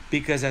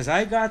 Because as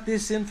I got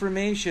this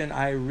information,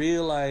 I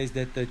realized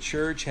that the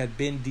church had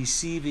been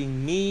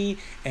deceiving me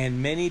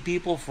and many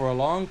people for a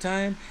long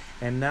time.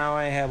 And now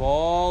I have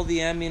all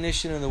the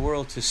ammunition in the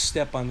world to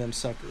step on them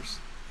suckers.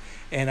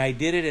 And I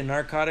did it in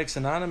Narcotics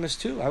Anonymous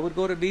too. I would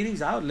go to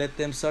meetings. I would let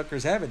them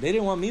suckers have it. They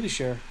didn't want me to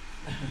share.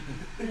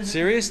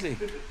 Seriously.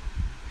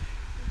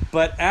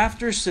 But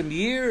after some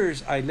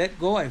years, I let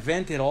go. I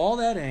vented all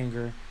that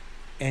anger.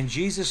 And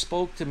Jesus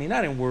spoke to me,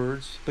 not in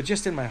words, but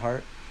just in my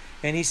heart.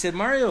 And he said,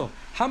 Mario,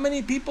 how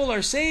many people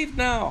are saved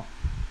now?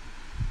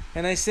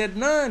 And I said,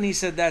 none. He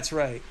said, that's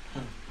right.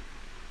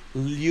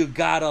 You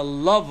gotta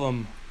love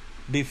them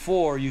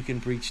before you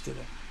can preach to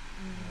them.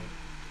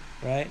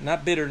 Right?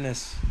 Not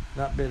bitterness.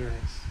 Not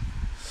bitterness.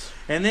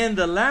 And then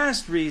the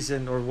last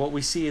reason, or what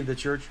we see in the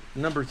church,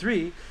 number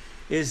 3,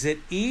 is that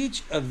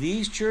each of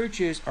these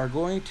churches are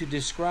going to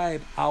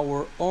describe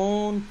our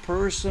own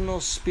personal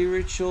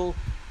spiritual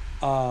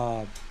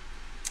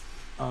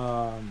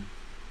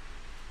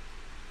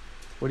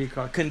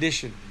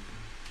condition.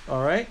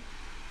 All right?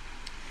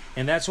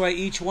 And that's why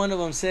each one of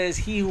them says,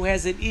 he who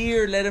has an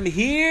ear, let him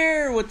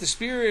hear what the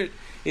Spirit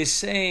is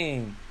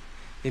saying.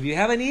 If you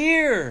have an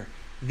ear,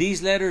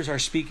 these letters are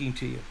speaking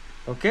to you.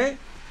 Okay?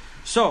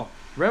 So,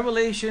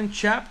 Revelation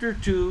chapter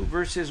 2,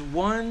 verses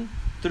 1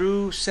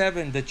 through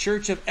 7, the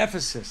church of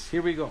Ephesus.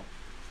 Here we go.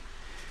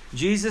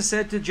 Jesus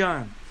said to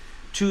John,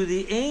 to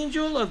the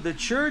angel of the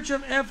church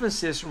of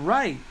Ephesus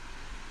write,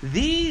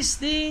 these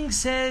things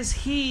says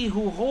he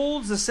who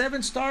holds the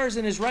 7 stars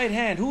in his right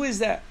hand. Who is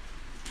that?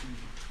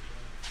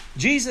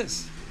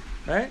 Jesus,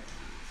 right?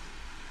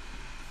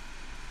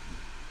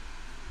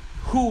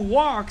 Who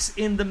walks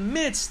in the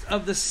midst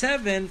of the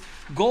 7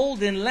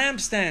 golden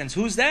lampstands.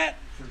 Who's that?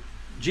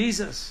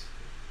 Jesus.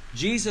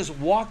 Jesus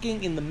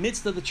walking in the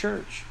midst of the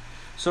church.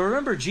 So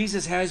remember,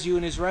 Jesus has you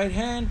in his right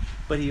hand,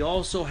 but he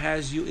also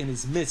has you in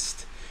his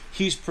midst.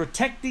 He's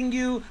protecting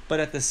you, but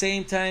at the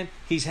same time,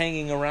 he's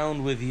hanging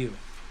around with you.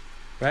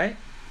 Right?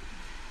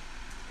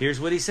 Here's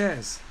what he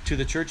says to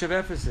the church of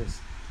Ephesus.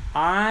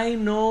 I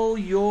know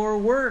your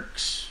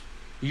works,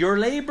 your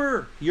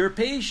labor, your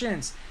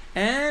patience,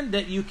 and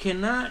that you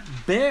cannot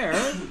bear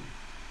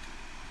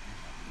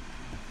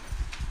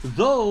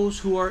those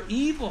who are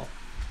evil.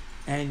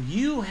 And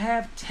you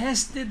have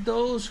tested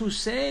those who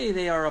say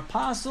they are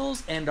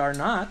apostles and are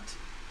not,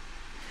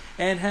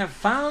 and have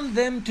found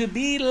them to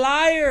be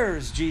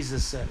liars,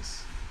 Jesus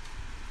says.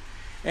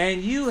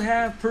 And you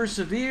have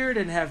persevered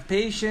and have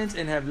patience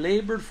and have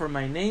labored for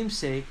my name's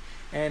sake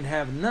and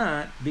have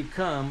not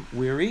become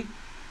weary.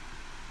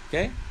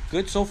 Okay,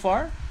 good so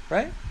far,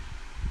 right?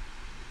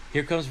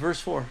 Here comes verse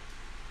 4.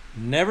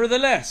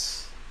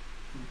 Nevertheless,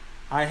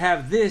 I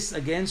have this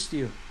against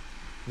you,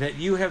 that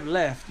you have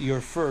left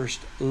your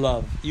first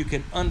love. You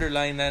can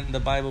underline that in the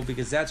Bible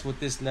because that's what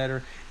this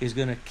letter is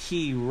going to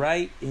key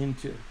right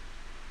into.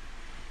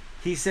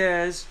 He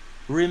says,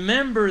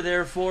 remember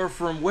therefore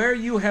from where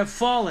you have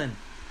fallen.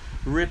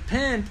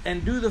 Repent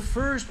and do the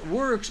first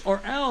works, or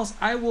else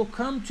I will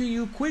come to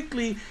you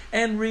quickly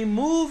and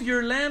remove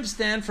your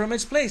lampstand from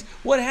its place.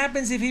 What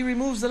happens if he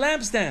removes the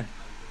lampstand?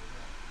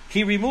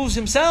 He removes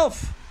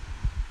himself.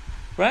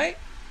 Right?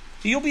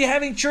 You'll be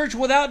having church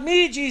without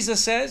me,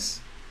 Jesus says.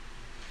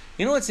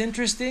 You know what's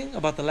interesting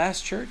about the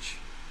last church?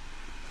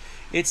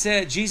 It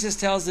said, Jesus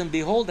tells them,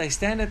 behold, I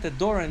stand at the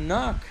door and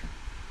knock.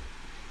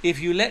 If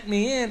you let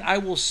me in, I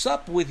will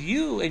sup with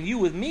you and you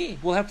with me.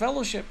 We'll have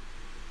fellowship.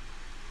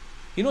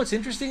 You know what's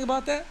interesting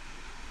about that?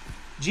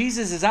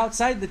 Jesus is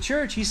outside the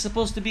church. He's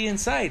supposed to be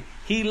inside.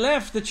 He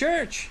left the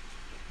church.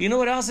 You know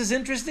what else is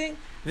interesting?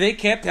 They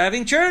kept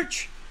having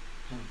church.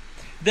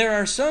 There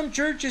are some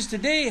churches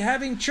today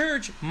having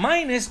church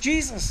minus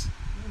Jesus.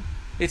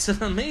 It's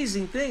an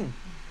amazing thing.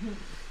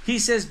 He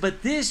says,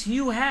 but this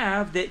you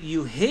have, that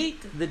you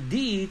hate the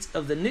deeds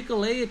of the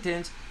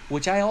Nicolaitans,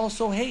 which I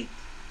also hate.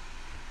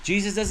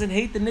 Jesus doesn't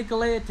hate the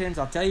Nicolaitans.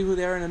 I'll tell you who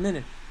they are in a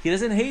minute. He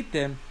doesn't hate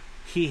them.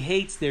 He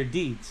hates their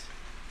deeds.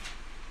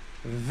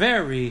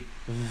 Very,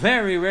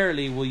 very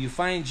rarely will you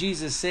find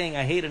Jesus saying,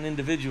 I hate an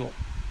individual.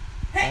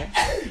 Right?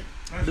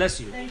 Bless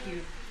you. Thank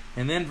you.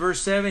 And then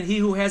verse 7, he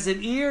who has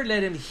an ear,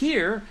 let him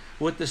hear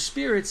what the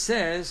Spirit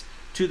says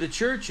to the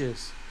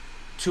churches.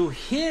 To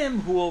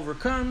him who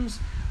overcomes,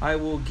 I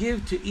will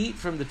give to eat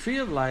from the tree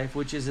of life,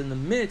 which is in the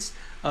midst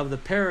of the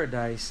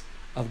paradise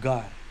of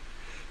God.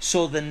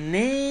 So the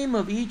name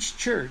of each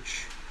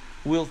church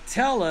will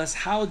tell us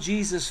how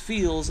Jesus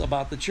feels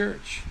about the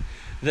church.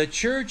 The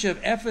church of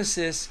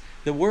Ephesus,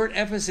 the word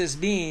Ephesus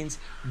means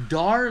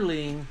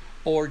darling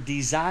or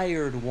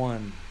desired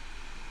one.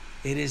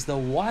 It is the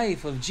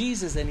wife of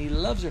Jesus and he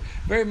loves her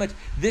very much.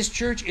 This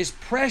church is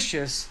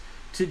precious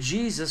to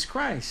Jesus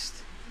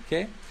Christ.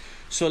 Okay?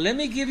 So let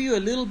me give you a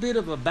little bit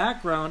of a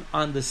background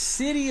on the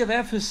city of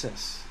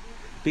Ephesus,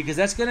 because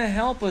that's going to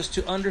help us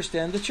to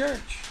understand the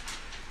church.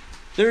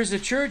 There's a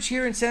church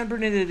here in San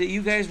Bernardino that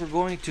you guys were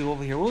going to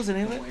over here. What was the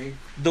name of it?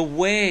 The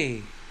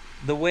Way.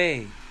 The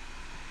Way.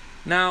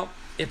 Now,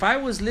 if I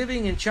was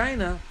living in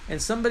China and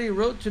somebody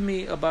wrote to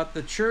me about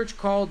the church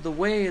called The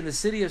Way in the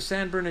city of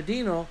San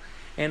Bernardino,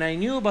 and I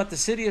knew about the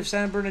city of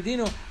San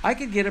Bernardino, I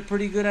could get a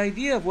pretty good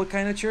idea of what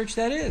kind of church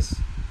that is.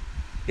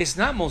 It's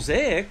not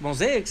Mosaic.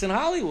 Mosaic's in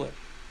Hollywood.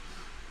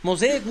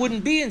 Mosaic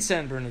wouldn't be in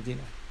San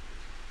Bernardino.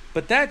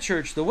 But that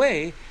church, The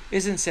Way,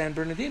 is in San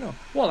Bernardino.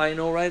 Well, I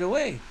know right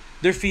away.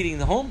 They're feeding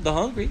the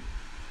hungry.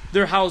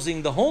 They're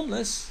housing the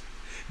homeless.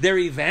 They're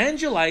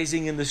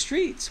evangelizing in the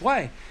streets.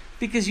 Why?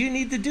 Because you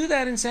need to do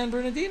that in San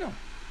Bernardino.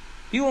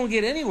 You won't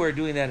get anywhere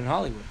doing that in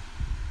Hollywood.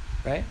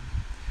 Right?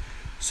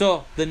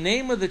 So the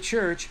name of the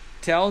church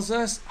tells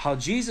us how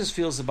Jesus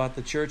feels about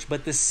the church,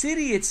 but the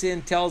city it's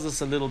in tells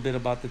us a little bit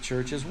about the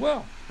church as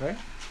well. Right?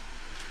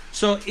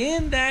 So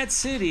in that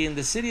city, in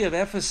the city of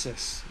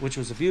Ephesus, which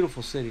was a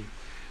beautiful city,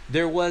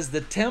 there was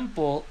the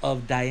temple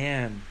of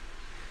Diane.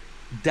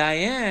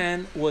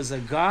 Diane was a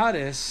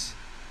goddess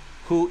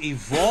who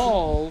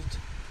evolved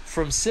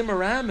from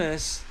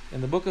Semiramis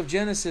in the book of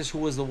Genesis, who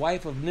was the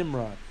wife of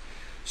Nimrod.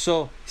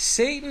 So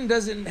Satan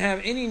doesn't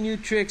have any new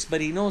tricks, but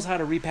he knows how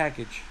to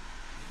repackage.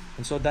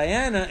 And so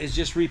Diana is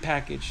just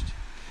repackaged.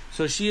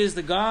 So she is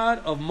the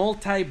god of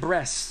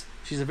multi-breasts.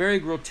 She's a very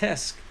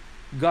grotesque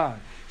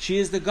god. She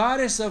is the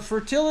goddess of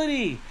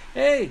fertility.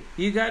 Hey,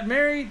 you got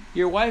married,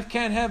 your wife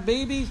can't have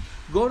babies,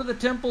 go to the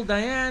temple,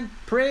 Diane,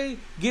 pray,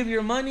 give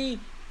your money,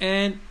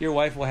 and your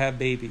wife will have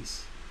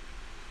babies.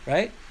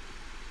 Right?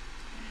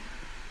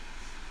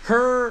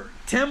 Her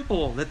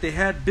temple that they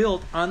had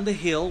built on the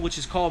hill, which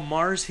is called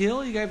Mars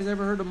Hill. You guys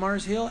ever heard of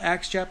Mars Hill?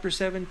 Acts chapter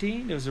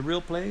 17. It was a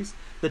real place.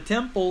 The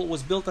temple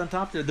was built on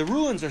top there. The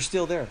ruins are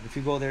still there if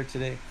you go there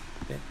today.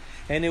 Okay?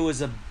 And it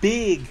was a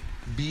big,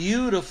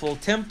 beautiful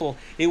temple.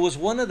 It was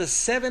one of the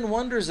 7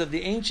 wonders of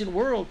the ancient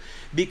world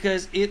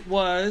because it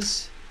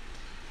was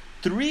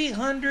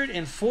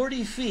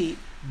 340 feet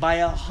by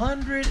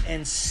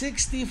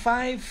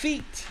 165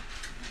 feet.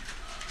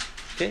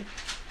 Okay?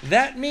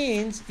 That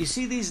means, you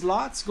see these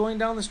lots going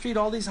down the street,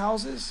 all these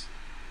houses?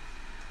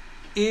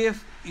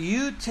 If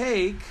you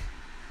take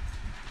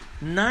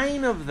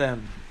 9 of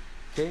them,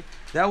 okay,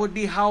 that would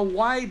be how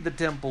wide the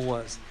temple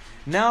was.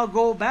 Now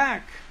go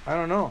back,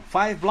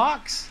 5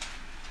 blocks.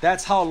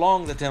 That's how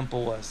long the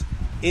temple was.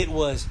 It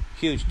was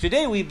huge.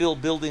 Today we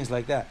build buildings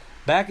like that.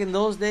 Back in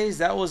those days,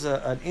 that was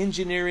an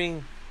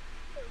engineering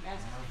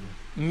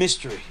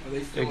mystery. Are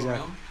they still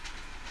around?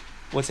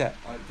 What's that?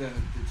 The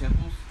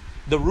temples?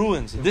 The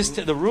ruins.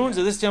 The ruins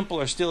of this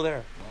temple are still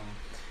there. Wow.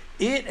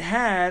 It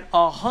had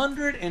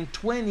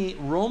 120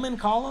 Roman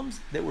columns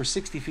that were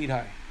 60 feet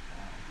high.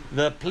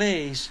 The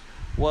place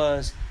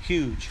was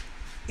huge.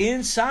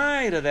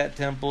 Inside of that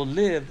temple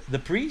lived the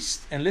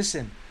priests, and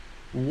listen,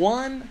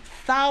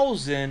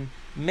 1,000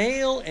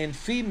 male and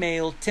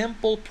female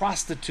temple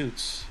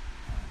prostitutes.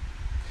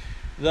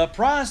 The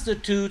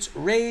prostitutes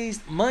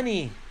raised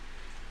money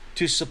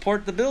to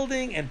support the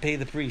building and pay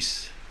the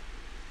priests.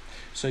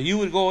 So you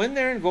would go in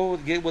there and go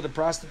get with a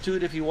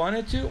prostitute if you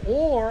wanted to,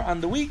 or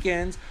on the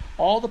weekends,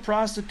 all the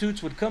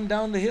prostitutes would come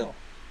down the hill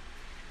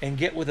and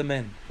get with the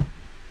men.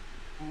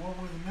 Well, what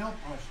were the male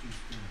prostitutes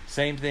doing?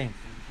 Same thing.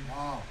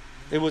 Wow.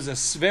 It was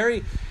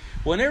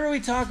whenever we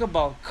talk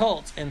about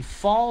cults and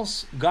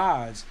false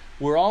gods,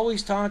 we're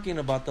always talking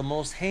about the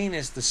most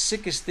heinous, the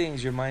sickest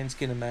things your minds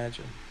can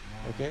imagine.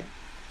 Okay?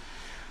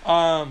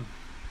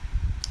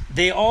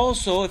 They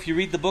also, if you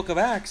read the book of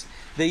Acts,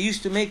 they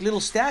used to make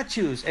little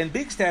statues and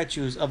big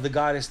statues of the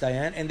goddess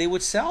Diane, and they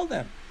would sell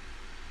them.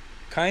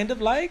 Kind of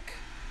like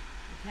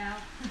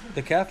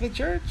the Catholic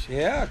Church.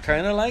 Yeah,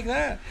 kind of like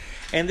that.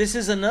 And this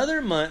is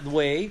another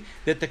way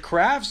that the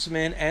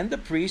craftsmen and the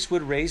priests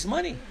would raise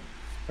money.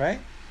 Right?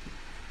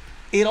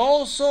 It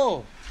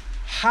also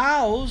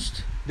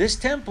housed, this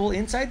temple,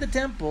 inside the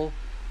temple,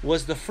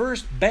 was the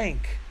first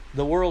bank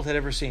the world had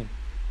ever seen.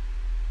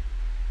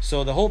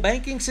 So the whole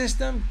banking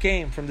system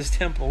came from this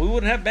temple. We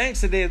wouldn't have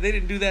banks today if they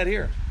didn't do that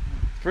here.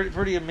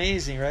 Pretty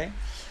amazing, right?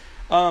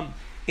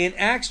 In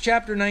Acts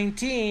chapter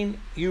 19,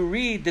 you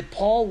read that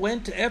Paul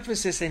went to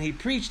Ephesus and he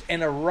preached,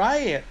 and a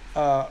riot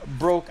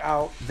broke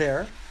out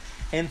there,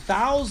 and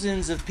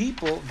thousands of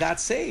people got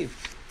saved.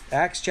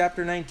 Acts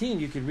chapter 19,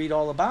 you could read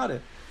all about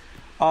it.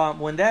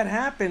 When that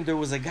happened, there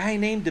was a guy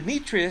named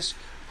Demetrius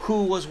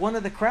who was one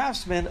of the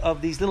craftsmen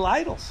of these little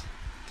idols.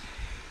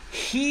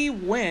 He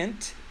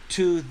went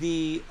to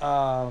the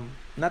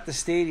not the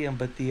stadium,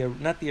 but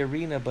not the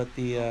arena, but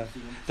the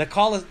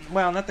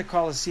not the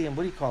Colosseum.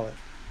 What do you call it?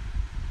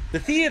 The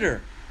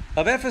theater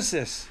of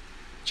Ephesus.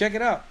 Check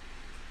it out.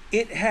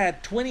 It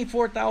had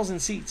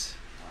 24,000 seats.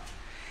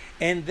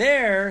 And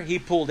there he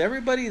pulled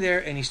everybody there,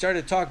 and he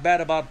started to talk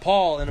bad about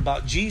Paul and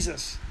about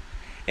Jesus.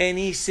 And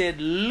he said,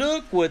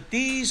 "Look what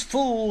these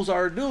fools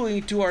are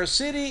doing to our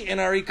city and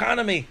our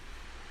economy.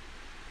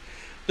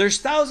 There's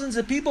thousands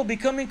of people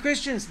becoming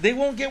Christians. They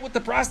won't get with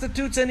the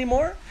prostitutes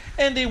anymore,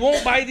 and they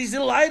won't buy these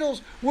little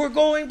idols. We're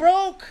going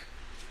broke."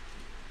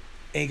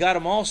 And he got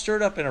them all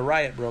stirred up, and a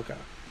riot broke out.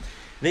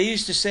 They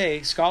used to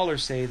say,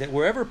 scholars say, that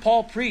wherever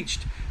Paul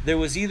preached, there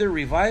was either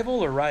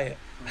revival or riot.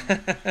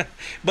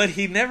 But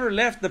he never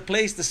left the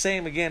place the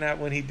same again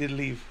when he did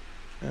leave.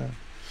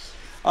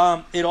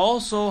 Yeah. It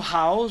also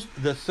housed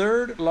the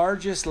 3rd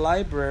largest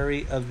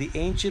library of the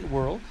ancient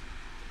world.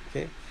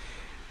 Okay.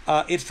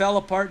 It fell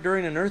apart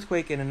during an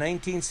earthquake, and in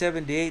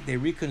 1978 they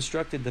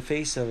reconstructed the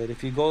face of it.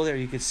 If you go there,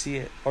 you could see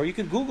it, or you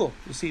could Google,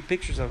 you see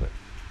pictures of it.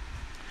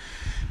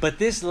 But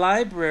this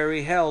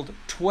library held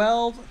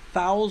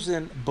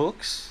 12,000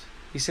 books.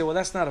 You say, well,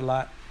 that's not a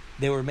lot.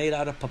 They were made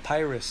out of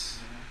papyrus.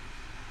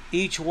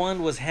 Each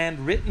one was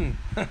handwritten.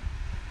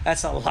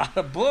 That's a lot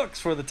of books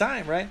for the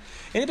time, right?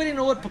 Anybody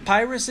know what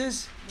papyrus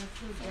is?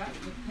 That's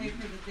the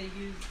paper that they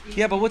use.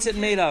 Yeah, but what's it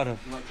made out of?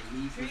 Like a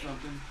leaf or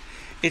something?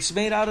 It's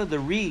made out of the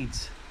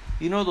reeds.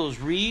 You know those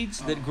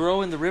reeds that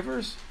grow in the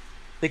rivers?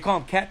 They call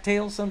them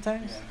cattails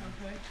sometimes.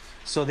 Yeah. Okay.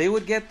 So they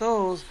would get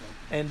those,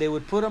 and they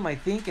would put them, I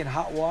think, in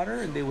hot water,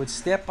 and they would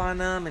step on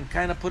them and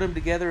kind of put them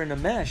together in a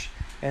mesh,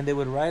 and they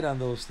would write on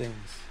those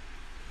things.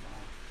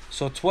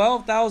 So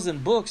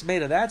 12,000 books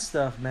made of that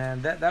stuff,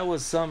 man. That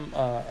was some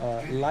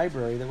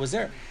library that was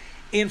there.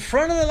 In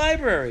front of the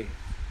library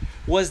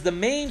was the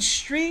main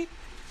street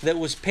that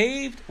was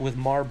paved with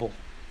marble.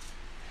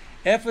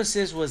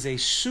 Ephesus was a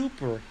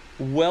super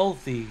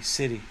wealthy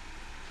city.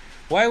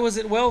 Why was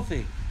it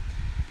wealthy?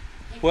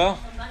 Well,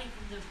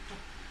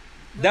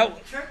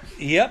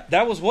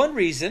 that was one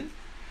reason,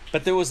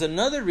 but there was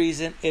another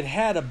reason. It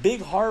had a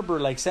big harbor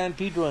like San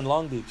Pedro and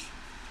Long Beach.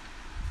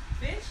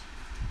 Fish?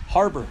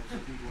 Harbor.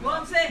 Well,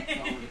 I'm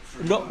saying.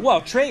 No,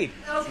 well, trade.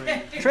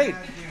 Okay. Trade.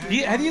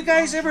 Have you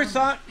guys ever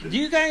thought? Do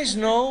you guys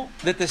know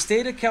that the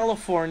state of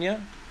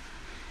California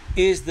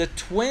is the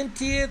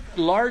 20th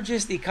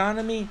largest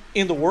economy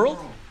in the world?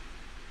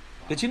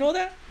 Did you know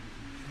that?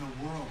 In the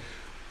world.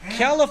 And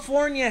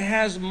California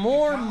has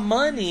more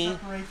money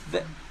separates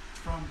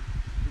from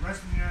the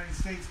rest of the United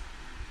States,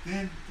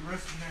 then the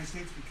rest of the United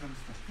States becomes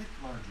the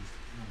 5th largest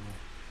in the world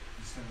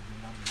instead of the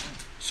number 1.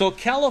 So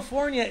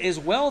California is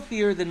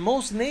wealthier than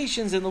most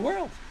nations in the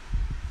world.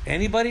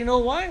 Anybody know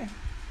why?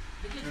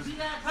 Because we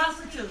got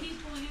prostitute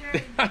people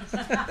here.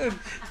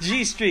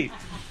 G Street.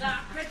 Got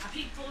rich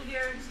people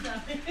here and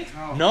stuff.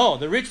 No,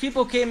 the rich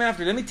people came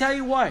after. Let me tell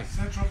you why.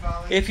 Central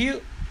Valley.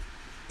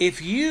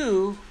 If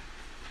you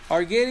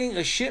are getting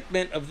a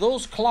shipment of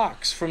those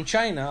clocks from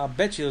China, I'll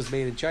bet you it was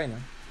made in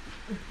China.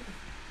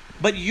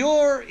 But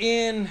you're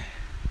in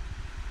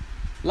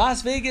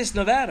Las Vegas,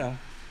 Nevada.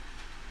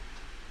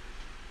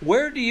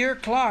 Where do your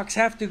clocks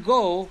have to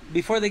go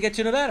before they get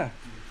to Nevada?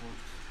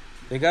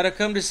 They got to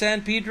come to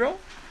San Pedro,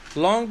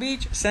 Long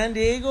Beach, San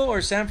Diego,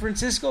 or San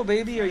Francisco,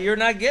 baby, or you're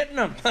not getting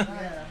them.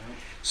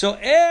 So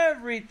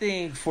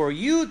everything for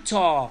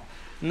Utah,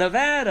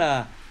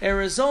 Nevada,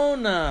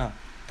 Arizona,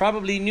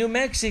 probably New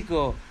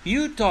Mexico,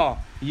 Utah,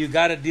 you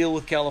got to deal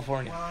with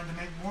California. Well, and to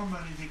make more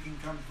money, they can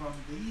come from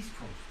the East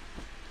Coast.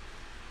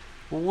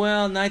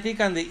 Well, and I think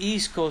on the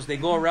East Coast they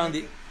go around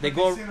the They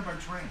send them by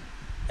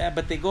train.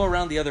 but they go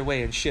around the other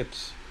way in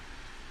ships.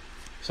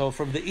 So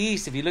from the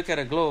east, if you look at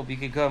a globe, you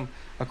can come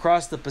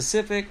across the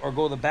Pacific or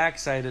go the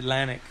backside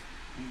Atlantic.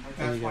 But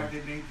There that's you why go.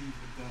 they made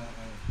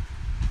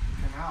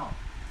the canal.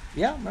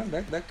 Yeah, man,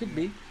 that could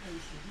be.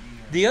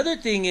 The other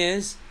thing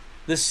is,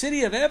 the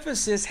city of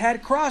Ephesus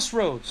had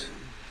crossroads,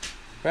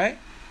 right?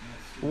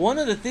 One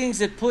of the things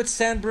that puts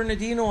San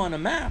Bernardino on a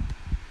map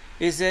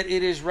is that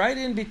it is right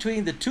in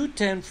between the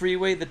 210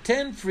 freeway, the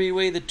 10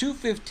 freeway, the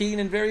 215,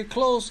 and very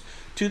close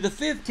to the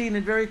 15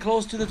 and very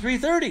close to the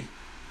 330.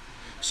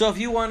 So if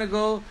you want to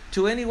go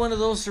to any one of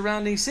those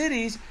surrounding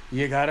cities,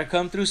 you got to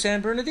come through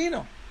San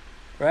Bernardino,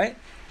 right?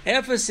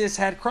 Ephesus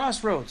had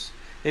crossroads.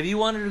 If you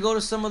wanted to go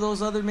to some of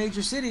those other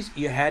major cities,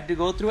 you had to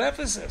go through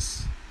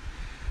Ephesus.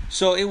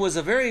 So it was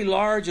a very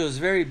large, it was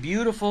very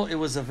beautiful, it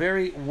was a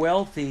very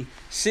wealthy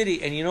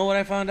city. And you know what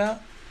I found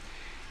out?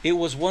 It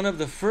was one of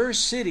the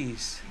first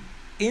cities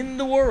in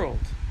the world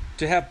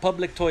to have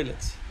public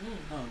toilets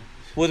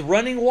with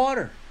running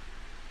water.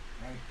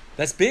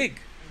 That's big.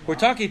 We're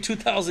talking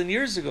 2,000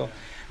 years ago.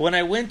 When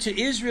I went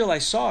to Israel, I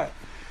saw it.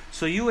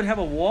 So you would have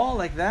a wall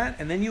like that,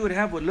 and then you would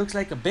have what looks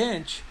like a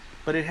bench,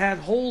 but it had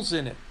holes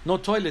in it. No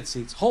toilet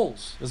seats,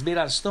 holes. It was made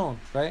out of stone,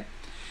 right?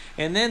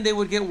 And then they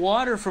would get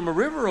water from a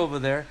river over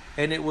there,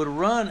 and it would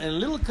run in a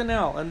little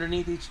canal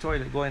underneath each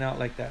toilet going out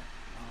like that.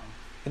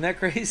 Isn't that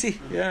crazy?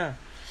 Yeah.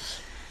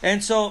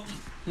 And so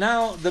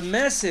now the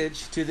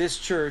message to this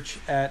church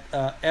at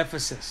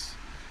Ephesus.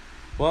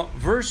 Well,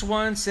 verse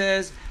 1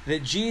 says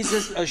that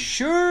Jesus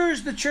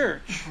assures the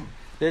church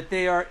that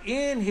they are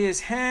in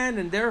his hand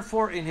and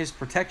therefore in his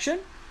protection,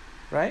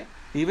 right?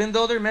 Even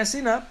though they're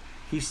messing up,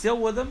 he's still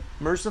with them,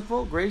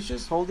 merciful,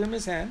 gracious, holding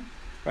his hand,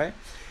 right?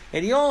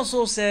 And he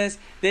also says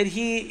that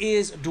he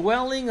is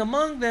dwelling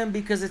among them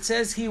because it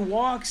says he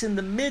walks in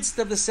the midst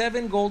of the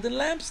 7 golden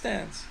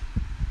lampstands.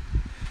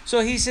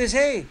 So he says,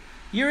 hey,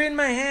 you're in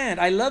my hand.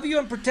 I love you.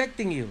 I'm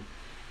protecting you.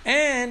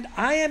 And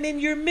I am in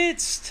your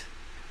midst.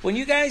 When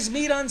you guys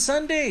meet on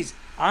Sundays,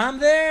 I'm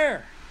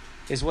there,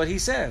 is what he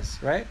says,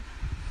 right?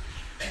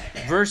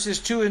 Verses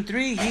 2 and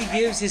 3, he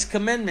gives his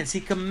commandments.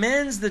 He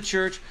commends the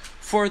church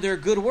for their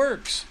good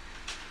works.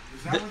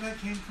 Is that where that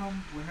came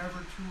from? Whenever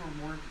 2 or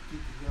more get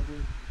together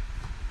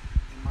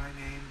in my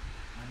name,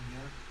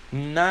 I'm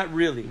there? Not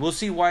really. We'll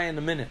see why in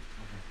a minute.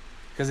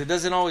 Because it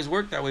doesn't always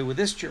work that way with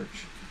this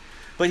church.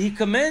 But he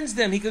commends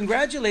them, he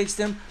congratulates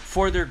them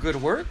for their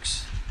good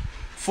works,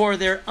 for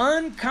their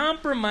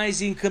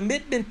uncompromising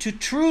commitment to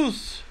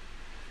truth.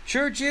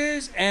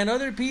 Churches and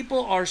other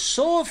people are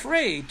so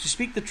afraid to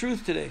speak the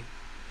truth today.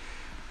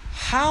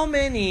 How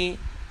many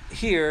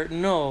here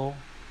know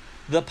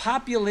the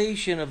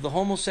population of the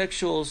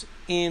homosexuals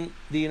in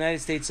the United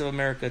States of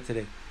America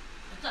today?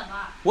 It's a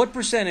lot. What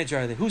percentage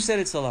are they? Who said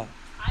it's a lot?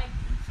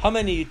 How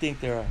many do you think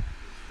there are? Of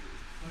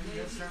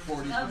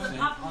the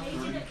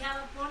population of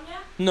California?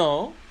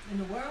 No. In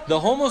the world? The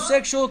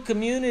homosexual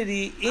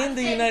community in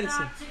the United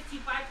States.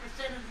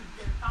 65% of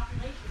the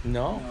population.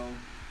 No.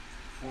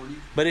 40.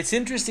 But it's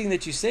interesting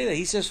that you say that.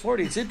 He says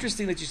 40. It's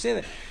interesting that you say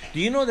that. Do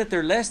you know that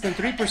they're less than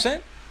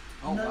 3%?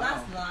 Oh, No, wow.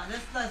 that's a lot.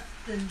 That's less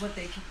than what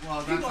they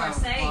Well, people that's are how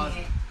saying. it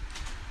was.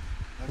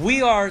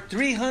 We are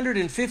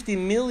 350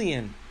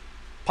 million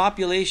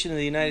population in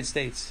the United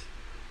States.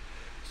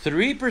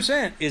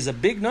 3% is a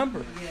big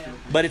number,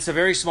 but it's a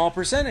very small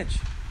percentage.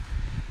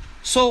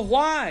 So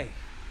why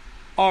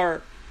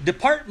are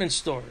department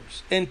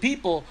stores and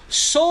people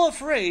so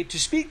afraid to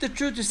speak the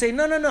truth, to say,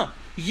 no,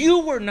 you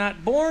were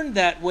not born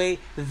that way.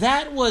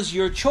 That was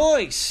your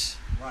choice.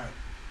 Right.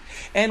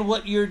 And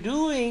what you're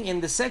doing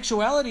in the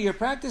sexuality you're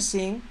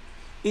practicing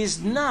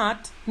is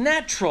not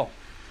natural.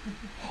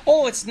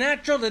 Oh, it's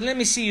natural? Then let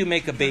me see you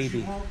make a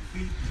baby.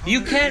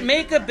 You can't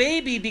make a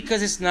baby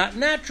because it's not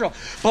natural.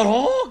 But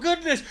oh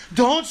goodness,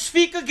 don't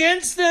speak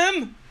against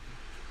them.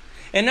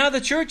 And now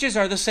the churches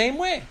are the same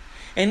way.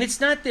 And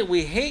it's not that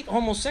we hate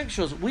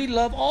homosexuals. We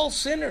love all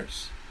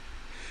sinners.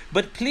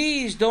 But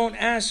please don't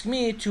ask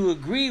me to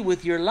agree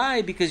with your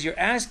lie, because you're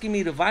asking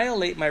me to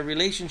violate my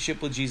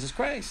relationship with Jesus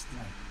Christ.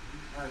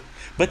 Right.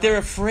 But they're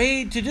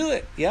afraid to do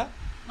it. Yeah?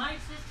 My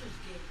sister's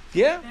gay.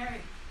 Yeah?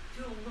 Married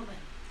to a woman.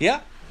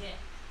 Yeah? Yeah.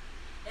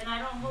 And I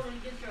don't hold it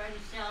against her. I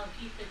just tell her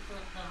keep it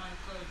behind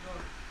closed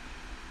doors.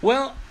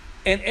 Well,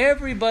 and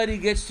everybody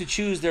gets to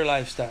choose their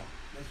lifestyle.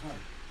 That's right.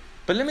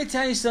 But let me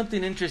tell you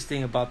something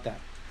interesting about that.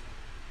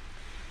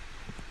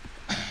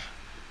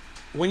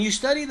 When you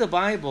study the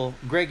Bible,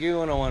 Greg, you're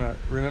going to want to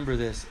remember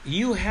this.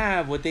 You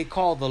have what they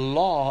call the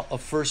law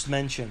of first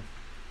mention.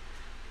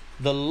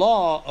 The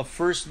law of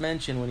first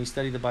mention when you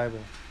study the Bible.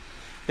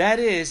 That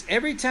is,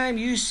 every time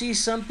you see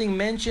something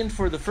mentioned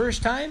for the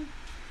first time,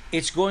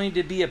 it's going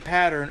to be a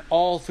pattern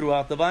all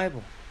throughout the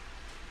Bible.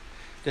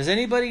 Does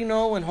anybody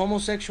know when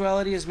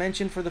homosexuality is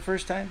mentioned for the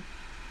first time?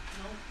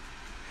 No.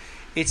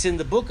 It's in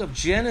the book of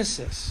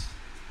Genesis.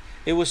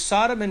 It was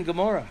Sodom and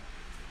Gomorrah.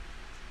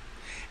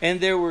 And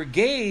there were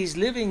gays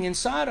living in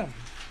Sodom.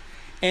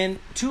 And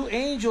two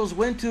angels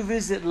went to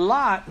visit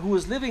Lot, who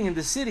was living in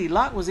the city.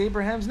 Lot was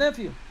Abraham's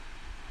nephew.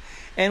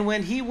 And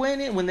when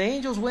the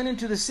angels went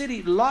into the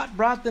city, Lot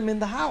brought them in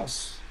the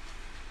house.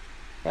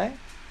 Right?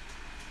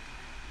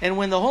 And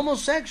when the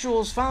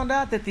homosexuals found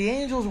out that the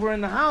angels were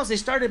in the house, they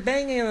started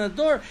banging on the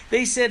door.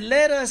 They said,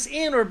 let us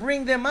in or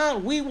bring them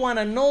out. We want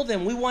to know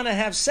them. We want to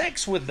have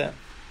sex with them.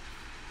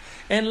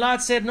 And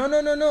Lot said,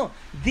 no.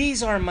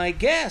 These are my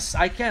guests.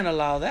 I can't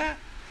allow that.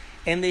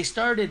 And they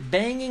started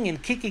banging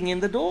and kicking in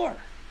the door.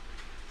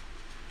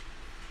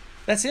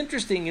 That's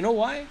interesting. You know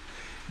why?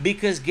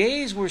 Because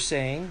gays were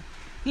saying,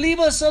 leave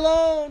us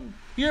alone.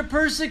 You're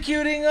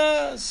persecuting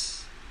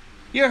us.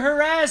 You're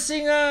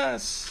harassing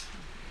us.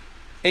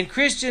 And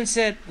Christians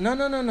said, no.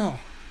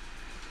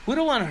 We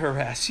don't want to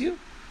harass you.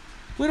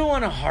 We don't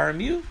want to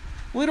harm you.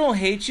 We don't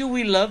hate you.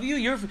 We love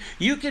you.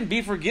 You can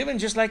be forgiven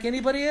just like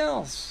anybody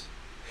else.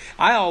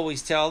 I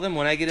always tell them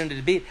when I get into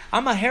debate,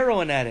 I'm a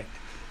heroin addict.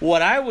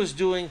 What I was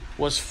doing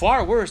was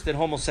far worse than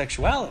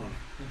homosexuality.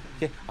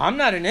 Okay? I'm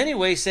not in any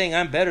way saying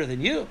I'm better than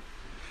you.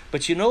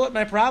 But you know what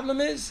my problem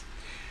is?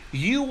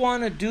 You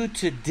want to do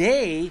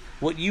today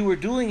what you were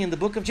doing in the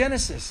book of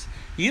Genesis.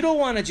 You don't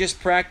want to just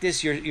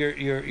practice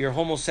your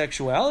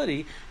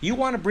homosexuality. You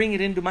want to bring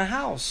it into my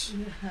house.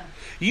 Yeah.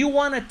 You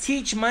want to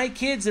teach my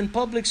kids in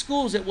public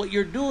schools that what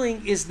you're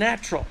doing is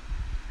natural.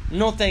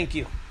 No, thank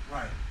you.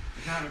 Right.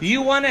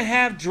 You want to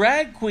have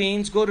drag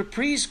queens go to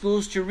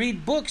preschools to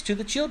read books to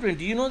the children.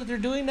 Do you know that they're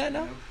doing that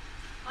now?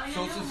 Oh, yeah,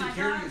 Social my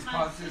Security daughter, is my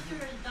processing.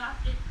 sister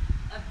adopted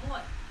a boy.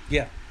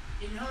 Yeah.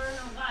 And her and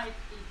her wife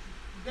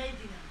is dating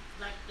him,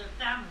 like the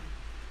family.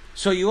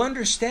 So you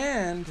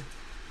understand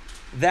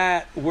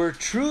that where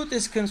truth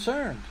is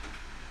concerned,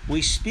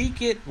 we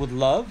speak it with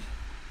love,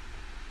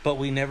 but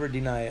we never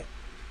deny it.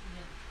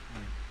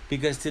 Yeah.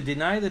 Because to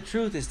deny the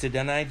truth is to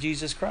deny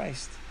Jesus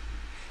Christ.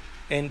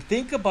 And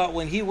think about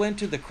when he went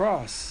to the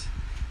cross.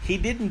 He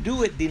didn't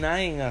do it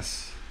denying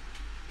us.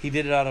 He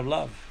did it out of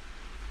love.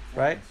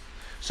 Right?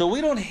 So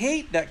we don't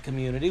hate that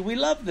community. We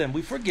love them.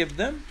 We forgive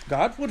them.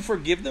 God would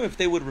forgive them if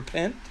they would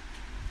repent.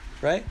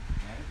 Right?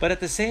 But at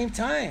the same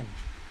time,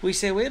 we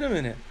say, wait a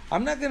minute.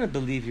 I'm not going to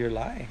believe your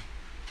lie.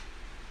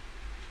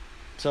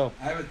 So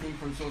I have a thing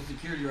from Social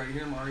Security right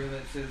here, Mario,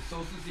 that says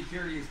Social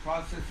Security is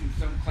processing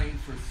some claims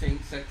for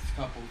same-sex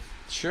couples.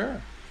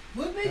 sure.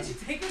 What made you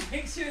take a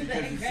picture of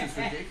that? Because it's just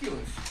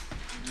ridiculous.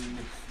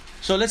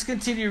 So let's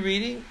continue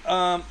reading.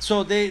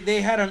 So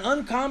they had an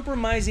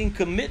uncompromising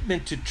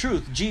commitment to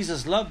truth.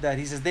 Jesus loved that.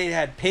 He says they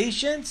had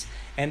patience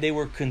and they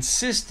were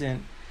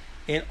consistent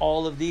in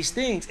all of these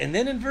things. And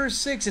then in verse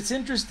 6, it's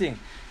interesting.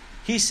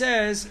 He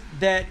says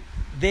that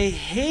they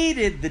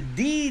hated the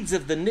deeds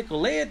of the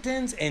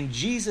Nicolaitans, and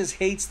Jesus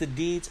hates the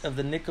deeds of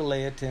the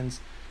Nicolaitans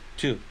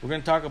too. We're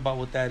going to talk about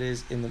what that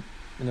is in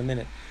a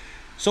minute.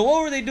 So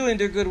what were they doing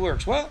their good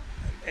works? Well,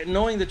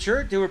 knowing the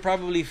church, they were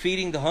probably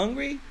feeding the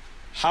hungry,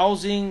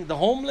 housing the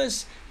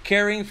homeless,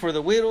 caring for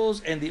the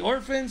widows and the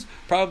orphans,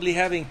 probably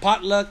having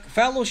potluck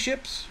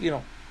fellowships,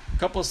 a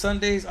couple of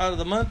Sundays out of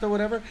the month or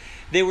whatever.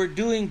 They were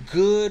doing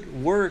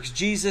good works.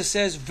 Jesus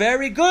says,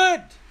 very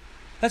good.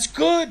 That's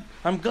good.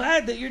 I'm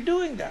glad that you're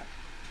doing that.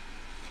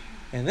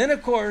 And then,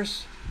 of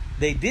course,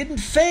 they didn't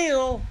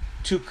fail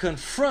to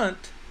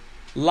confront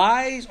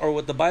lies or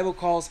what the Bible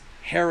calls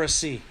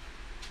heresy.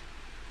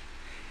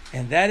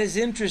 And that is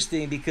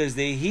interesting because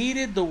they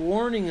heeded the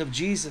warning of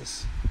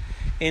Jesus.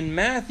 In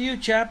Matthew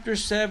chapter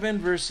 7,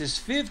 verses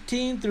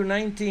 15 through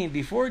 19,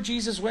 before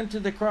Jesus went to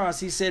the cross,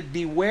 he said,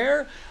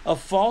 "Beware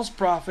of false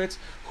prophets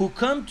who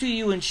come to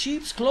you in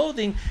sheep's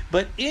clothing,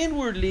 but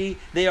inwardly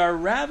they are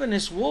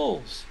ravenous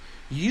wolves.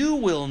 You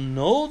will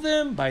know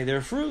them by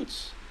their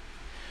fruits.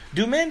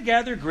 Do men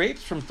gather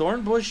grapes from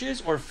thorn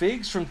bushes or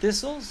figs from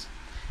thistles?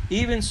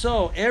 Even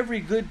so, every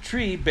good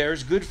tree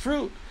bears good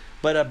fruit,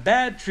 but a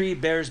bad tree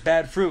bears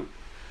bad fruit.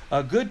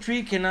 A good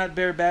tree cannot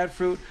bear bad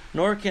fruit,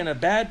 nor can a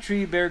bad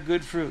tree bear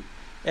good fruit.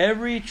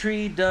 Every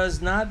tree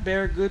does not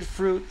bear good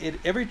fruit.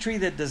 Every tree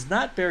that does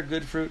not bear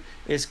good fruit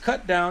is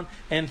cut down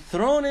and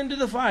thrown into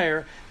the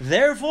fire.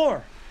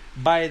 Therefore,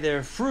 by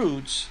their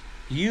fruits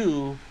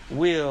you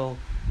will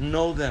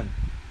know them."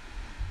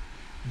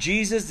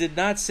 Jesus did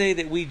not say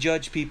that we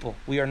judge people.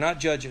 We are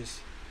not judges.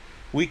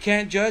 We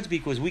can't judge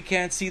because we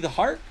can't see the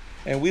heart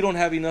and we don't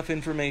have enough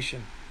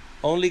information.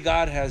 Only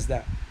God has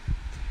that.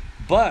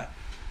 But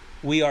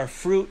we are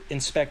fruit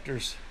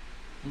inspectors.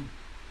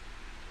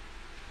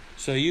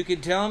 So you can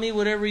tell me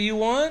whatever you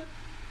want,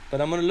 but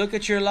I'm going to look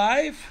at your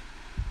life,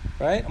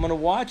 right? I'm going to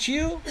watch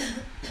you.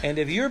 And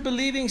if you're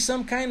believing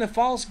some kind of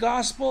false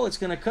gospel, it's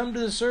going to come to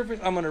the surface.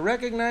 I'm going to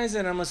recognize it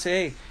and I'm going to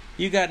say, "Hey,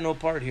 you got no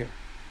part here."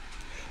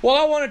 "Well,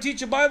 I want to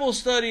teach a Bible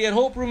study at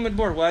Hope Room and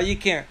Board." Well, you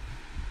can't.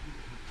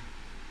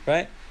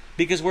 Right?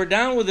 Because we're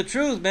down with the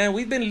truth, man.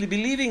 We've been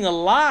believing a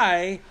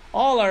lie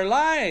all our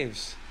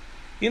lives.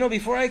 You know,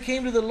 before I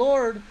came to the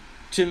Lord,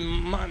 to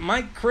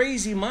my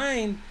crazy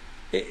mind,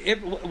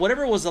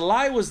 whatever was a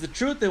lie was the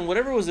truth, and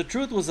whatever was the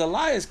truth was a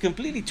lie. It's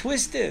completely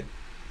twisted.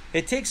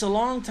 It takes a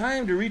long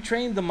time to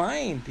retrain the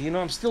mind. You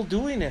know, I'm still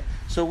doing it.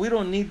 So we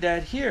don't need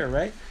that here,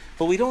 right?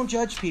 But we don't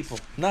judge people.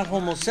 Not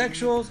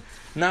homosexuals,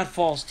 not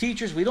false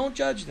teachers. We don't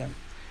judge them.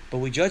 But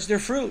we judge their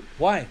fruit.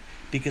 Why?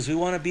 Because we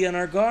want to be on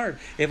our guard.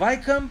 If I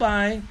come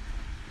by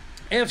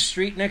F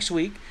Street next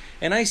week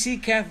and I see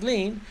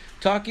Kathleen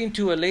talking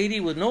to a lady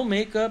with no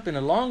makeup and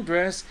a long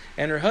dress,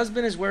 and her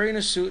husband is wearing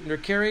a suit and they're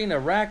carrying a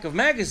rack of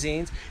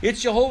magazines,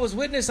 it's Jehovah's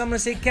Witness. I'm going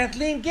to say,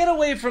 "Kathleen, get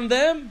away from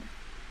them."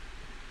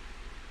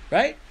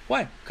 Right?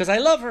 Why? Because I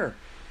love her.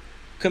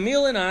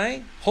 Camille and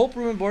I, Hope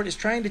Room and Board, is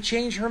trying to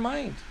change her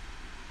mind.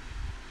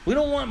 We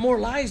don't want more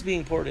lies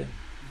being poured in.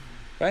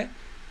 Right?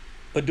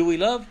 But do we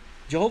love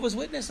Jehovah's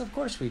Witness? Of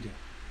course we do.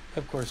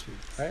 Of course we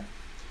do. Right?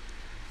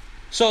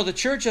 So the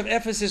church of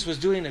Ephesus was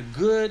doing a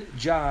good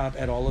job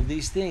at all of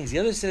these things. The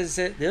other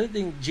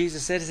thing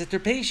Jesus said is that they're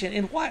patient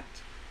in what?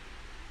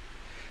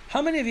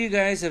 How many of you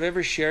guys have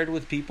ever shared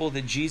with people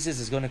that Jesus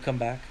is going to come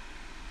back?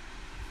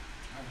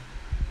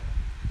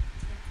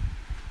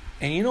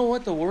 And you know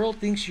what? The world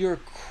thinks you're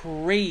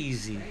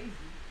crazy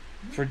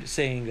for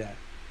saying that.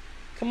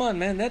 Come on,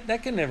 man.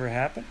 That can never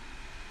happen.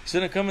 He's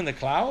going to come in the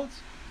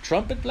clouds?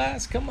 Trumpet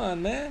blast? Come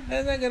on, man.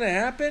 That's not going to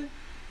happen.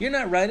 You're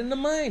not right in the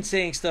mind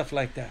saying stuff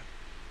like that.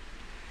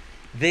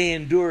 They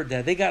endured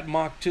that. They got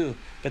mocked too.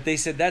 But they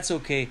said, "That's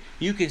okay.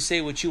 You can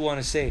say what you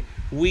want to say.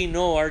 We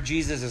know our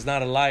Jesus is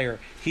not a liar.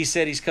 He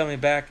said he's coming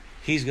back.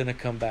 He's going to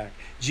come back."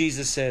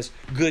 Jesus says,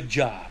 "Good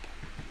job."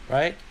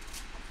 Right?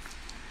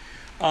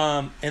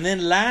 And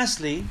then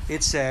lastly,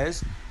 it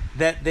says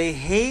that they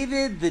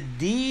hated the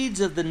deeds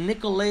of the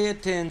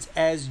Nicolaitans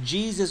as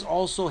Jesus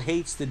also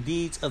hates the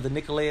deeds of the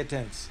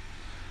Nicolaitans.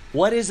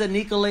 What is a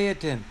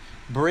Nicolaitan?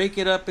 Break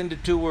it up into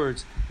two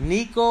words.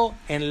 Nico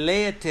and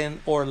Laetin,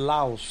 or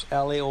Laos,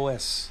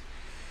 L-A-O-S.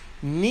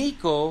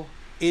 Nico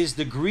is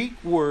the Greek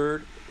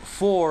word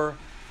for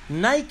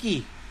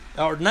Nike,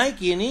 or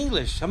Nike in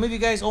English. How many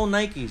of you guys own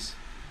Nikes?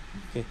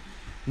 Okay.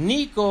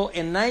 Nico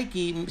and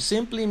Nike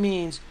simply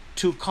means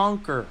to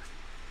conquer,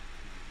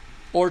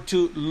 or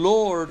to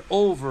lord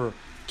over,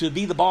 to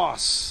be the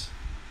boss.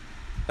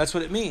 That's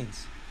what it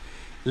means.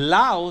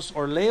 Laos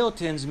or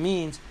Laotins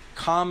means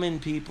common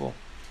people.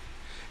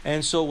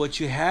 And so what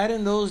you had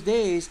in those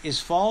days is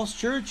false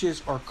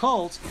churches or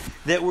cults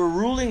that were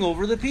ruling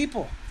over the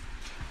people.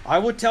 I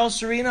would tell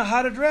Serena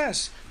how to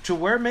dress, to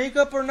wear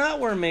makeup or not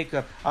wear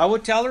makeup. I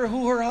would tell her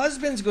who her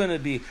husband's going to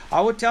be.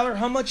 I would tell her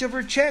how much of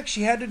her check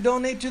she had to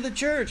donate to the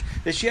church,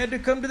 that she had to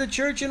come to the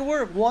church and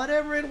work,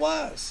 whatever it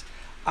was.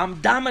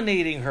 I'm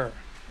dominating her.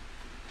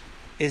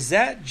 Is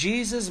that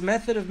Jesus'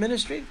 method of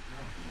ministry?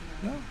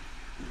 No.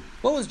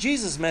 What was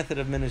Jesus' method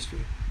of ministry?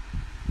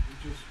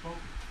 He just spoke.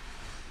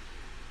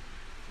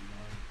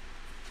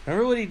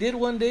 Remember what he did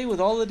one day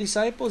with all the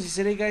disciples? He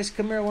said, "Hey guys,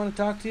 come here, I want to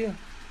talk to you."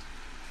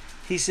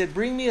 He said,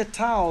 "Bring me a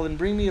towel and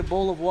bring me a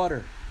bowl of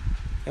water."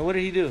 And what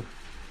did he do?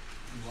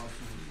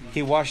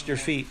 He washed their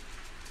feet.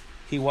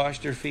 He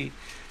washed their feet.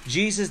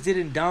 Jesus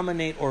didn't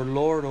dominate or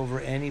lord over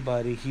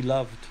anybody. He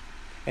loved.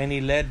 And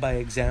he led by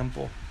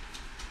example.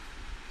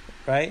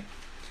 Right?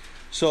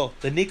 So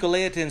the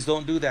Nicolaitans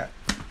don't do that.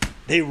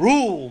 They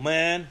rule,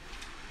 man.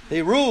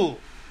 They rule.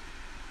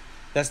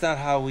 That's not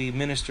how we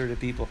minister to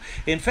people.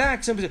 In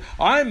fact, somebody says,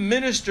 "I'm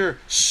minister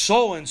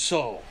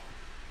so-and-so."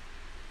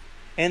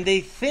 And they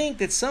think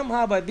that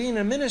somehow by being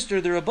a minister,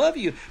 they're above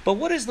you. But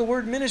what does the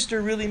word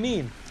minister really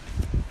mean?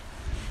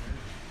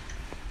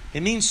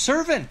 It means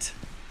servant.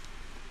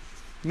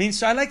 It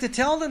means, I like to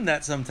tell them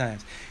that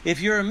sometimes.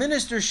 If you're a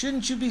minister,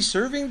 shouldn't you be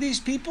serving these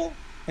people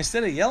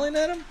instead of yelling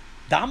at them,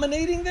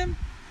 dominating them?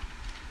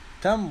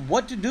 Tell them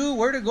what to do,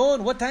 where to go,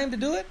 and what time to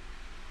do it?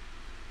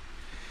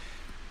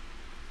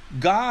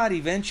 God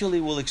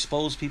eventually will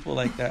expose people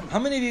like that. How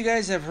many of you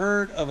guys have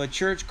heard of a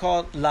church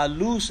called La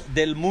Luz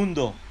del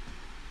Mundo?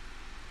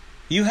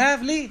 You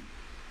have, Lee?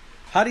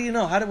 How do you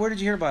know? Where did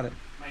you hear about it?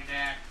 My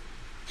dad.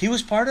 He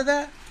was part of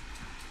that?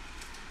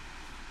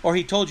 Or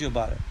he told you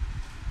about it?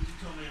 He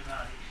told me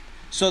about it.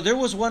 So there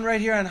was one right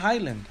here on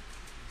Highland.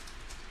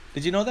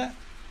 Did you know that?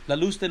 La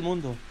Luz del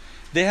Mundo.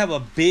 They have a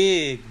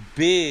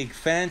big,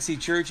 fancy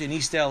church in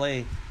East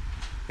LA.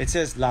 It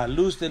says La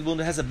Luz del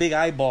Mundo. It has a big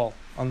eyeball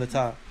on the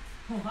top.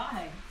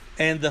 Why?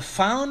 And the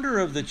founder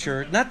of the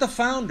church, not the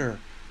founder,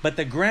 but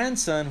the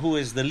grandson who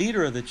is the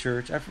leader of the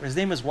church, his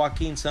name is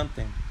Joaquin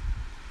something.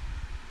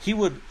 He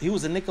was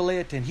a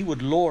Nicolaitan. He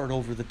would lord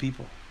over the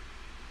people.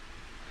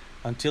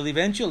 Until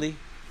eventually,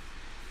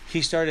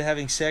 he started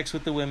having sex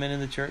with the women in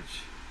the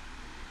church.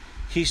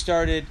 He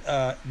started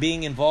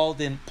being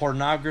involved in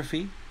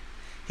pornography.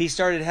 He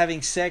started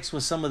having sex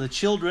with some of the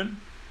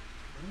children.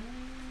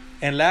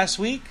 And last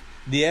week,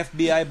 the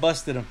FBI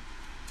busted him.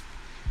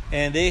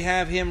 And they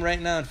have him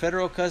right now in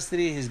federal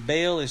custody. His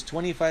bail is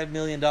 $25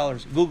 million.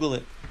 Google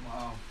it.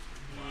 Wow.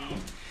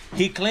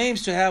 He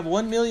claims to have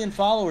 1 million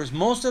followers.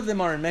 Most of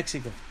them are in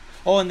Mexico.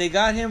 Oh, and they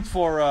got him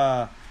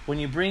for when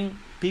you bring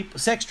people,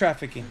 sex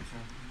trafficking.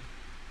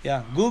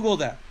 Yeah, Google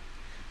that.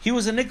 He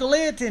was a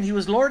Nicolaitan. He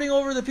was lording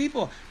over the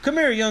people. Come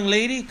here, young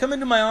lady. Come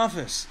into my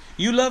office.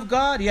 You love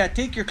God? Yeah,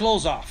 take your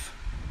clothes off.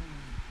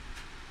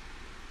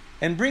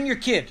 And bring your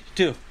kid,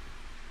 too.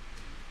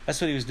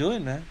 That's what he was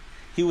doing, man.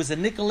 He was a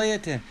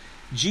Nicolaitan.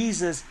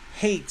 Jesus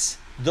hates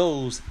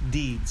those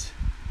deeds.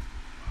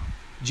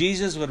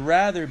 Jesus would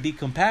rather be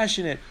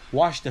compassionate,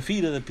 wash the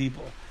feet of the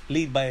people,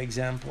 lead by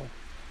example.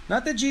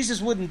 Not that Jesus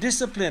wouldn't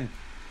discipline.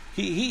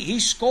 He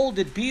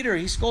scolded Peter,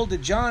 he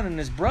scolded John and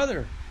his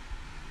brother.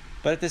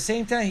 But at the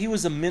same time, he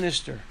was a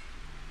minister.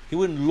 He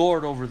wouldn't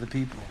lord over the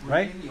people,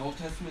 right? Were they in the Old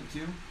Testament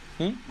too?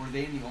 Were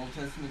they in the Old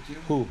Testament too?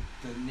 Who?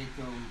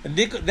 The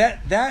Nico.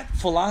 That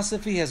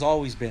philosophy has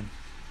always been.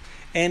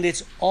 And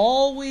it's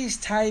always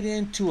tied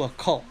into a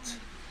cult.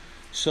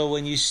 So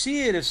when you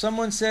see it, if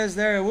someone says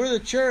there, we're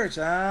the church.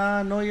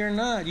 No, you're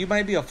not. You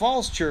might be a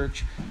false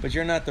church, but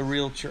you're not the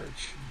real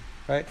church.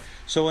 Right?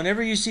 So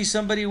whenever you see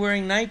somebody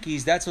wearing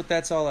Nikes, that's what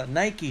that's all about.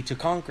 Nike to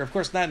conquer. Of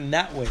course, not in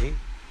that way,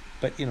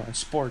 but in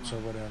sports or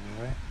whatever,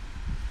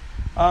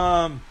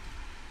 right?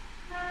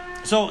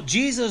 So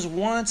Jesus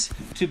wants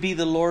to be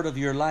the Lord of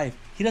your life.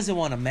 He doesn't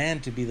want a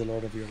man to be the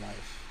Lord of your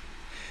life.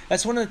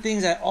 That's one of the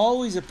things I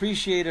always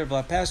appreciated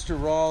about Pastor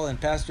Rawl and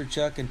Pastor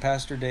Chuck and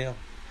Pastor Dale.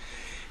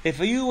 If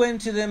you went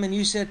to them and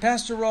you said,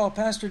 Pastor Rawl,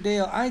 Pastor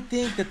Dale, I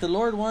think that the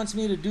Lord wants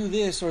me to do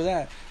this or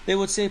that, they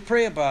would say,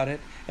 pray about it,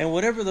 and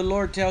whatever the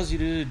Lord tells you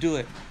to do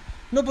it.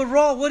 No, but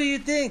Rawl, what do you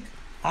think?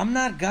 I'm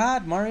not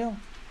God, Mario.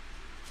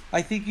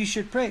 I think you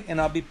should pray,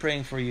 and I'll be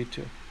praying for you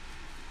too.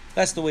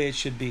 That's the way it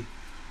should be,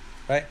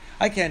 right?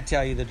 I can't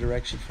tell you the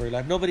direction for your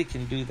life. Nobody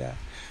can do that.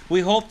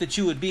 We hope that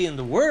you would be in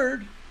the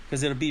Word,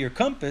 because it'll be your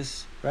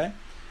compass, right?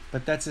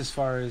 But that's as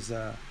far as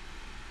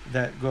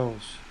that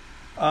goes.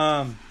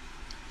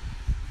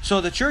 So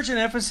the church in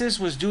Ephesus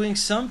was doing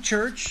some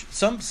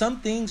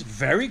things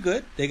very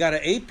good. They got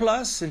an A+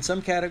 in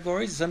some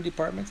categories, in some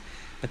departments.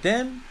 But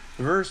then,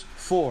 verse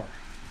 4.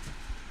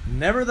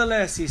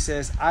 Nevertheless, he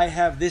says, I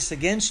have this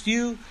against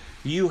you.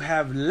 You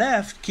have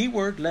left,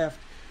 keyword left,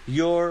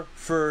 your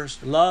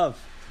first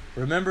love.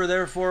 Remember,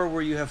 therefore,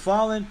 where you have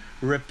fallen,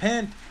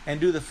 repent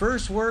and do the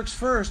first works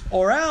first,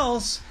 or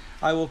else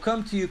I will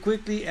come to you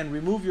quickly and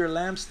remove your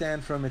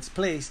lampstand from its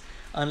place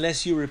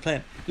unless you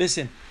repent.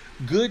 Listen,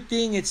 good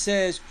thing it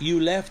says you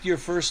left your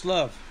first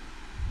love.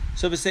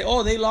 So if they say,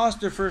 oh, they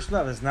lost their first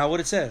love, that's not what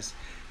it says.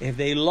 If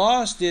they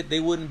lost it, they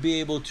wouldn't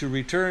be able to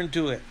return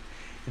to it.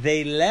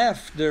 They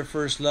left their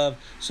first love.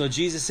 So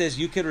Jesus says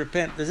you can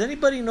repent. Does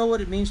anybody know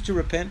what it means to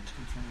repent?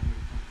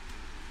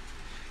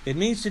 It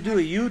means to do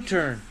a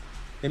U-turn.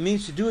 It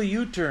means to do a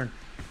U-turn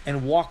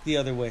and walk the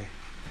other way.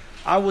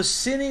 I was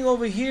sinning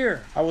over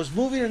here. I was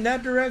moving in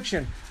that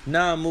direction.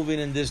 Now I'm moving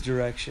in this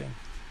direction.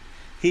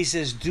 He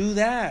says, do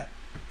that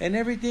and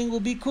everything will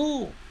be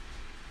cool.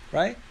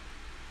 Right?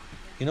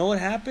 You know what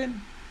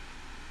happened?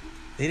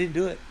 They didn't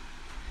do it.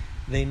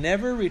 They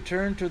never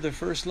returned to their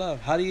first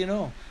love. How do you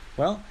know?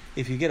 Well,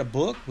 if you get a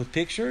book with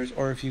pictures,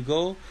 or if you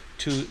go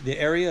to the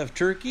area of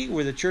Turkey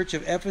where the church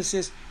of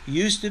Ephesus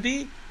used to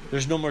be,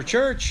 there's no more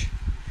church.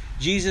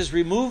 Jesus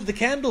removed the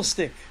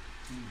candlestick.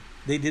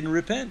 They didn't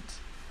repent,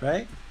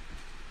 right?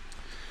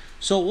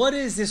 So what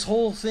is this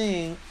whole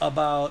thing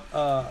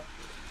about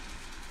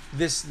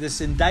this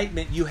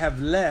indictment? You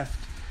have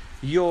left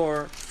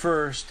your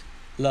first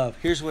love.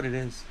 Here's what it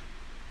is.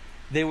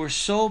 They were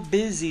so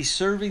busy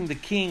serving the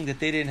king that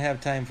they didn't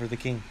have time for the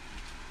king.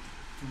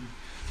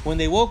 When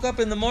they woke up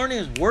in the morning,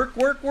 it was work,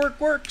 work, work,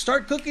 work.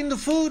 Start cooking the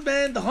food,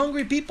 man. The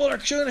hungry people are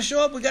going to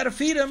show up. We got to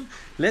feed them.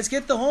 Let's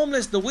get the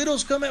homeless. The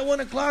widows come at 1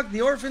 o'clock.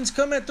 The orphans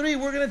come at 3.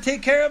 We're going to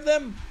take care of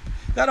them.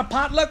 Got a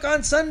potluck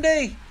on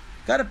Sunday.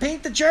 Got to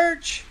paint the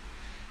church.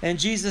 And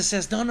Jesus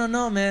says,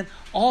 no, man.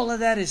 All of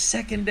that is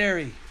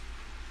secondary.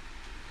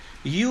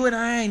 You and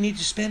I need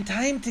to spend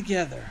time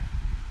together.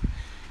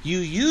 You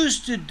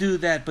used to do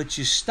that, but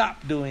you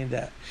stopped doing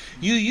that.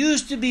 You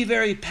used to be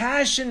very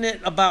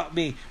passionate about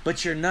me,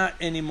 but you're not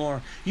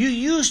anymore. You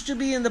used to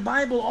be in the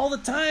Bible all the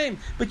time,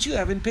 but you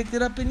haven't picked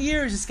it up in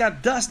years. It's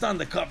got dust on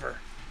the cover.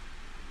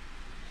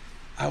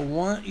 I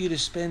want you to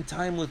spend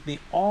time with me.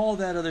 All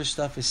that other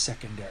stuff is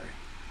secondary,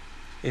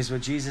 is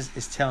what Jesus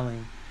is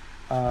telling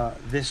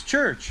this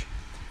church,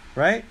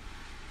 right?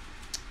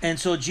 And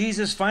so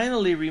Jesus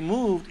finally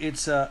removed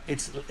its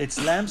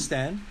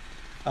lampstand.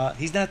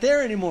 He's not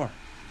there anymore.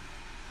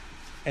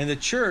 And the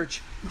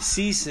church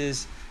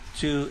ceases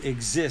to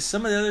exist.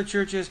 Some of the other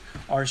churches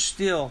are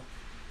still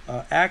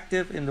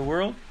active in the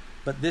world,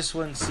 but this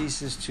one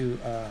ceases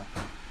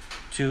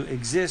to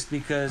exist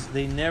because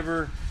they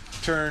never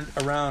turned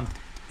around.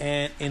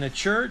 And in a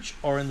church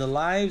or in the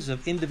lives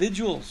of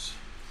individuals,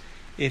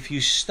 if you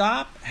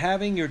stop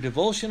having your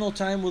devotional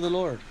time with the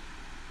Lord,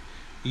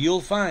 you'll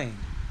find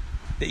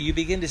that you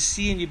begin to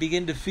see and you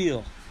begin to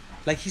feel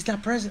like He's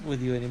not present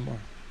with you anymore.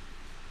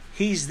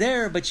 He's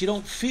there, but you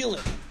don't feel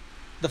it.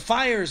 The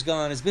fire's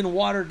gone. It's been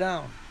watered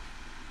down.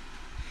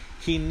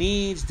 He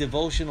needs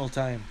devotional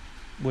time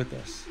with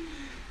us.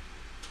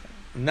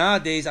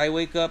 Nowadays, I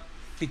wake up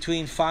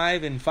between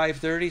 5 and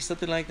 5:30,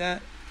 something like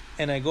that,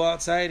 and I go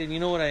outside, and you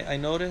know what I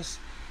notice?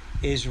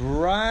 Is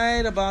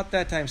right about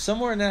that time,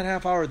 somewhere in that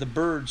half hour, the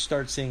birds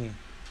start singing.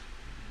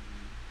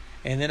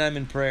 And then I'm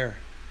in prayer.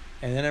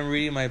 And then I'm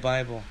reading my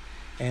Bible.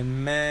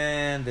 And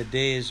man, the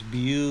day is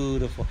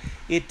beautiful.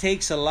 It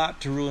takes a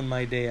lot to ruin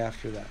my day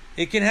after that.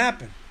 It can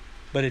happen.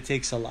 But it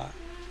takes a lot.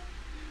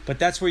 But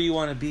that's where you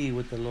want to be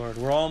with the Lord.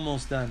 We're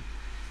almost done.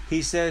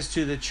 He says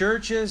to the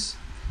churches,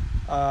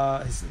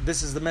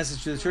 this is the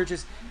message to the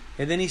churches.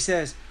 And then he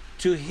says,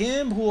 to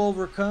him who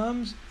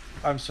overcomes,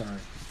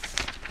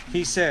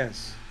 he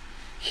says,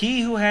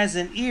 he who has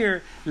an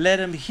ear, let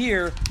him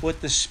hear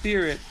what the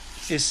Spirit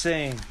is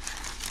saying.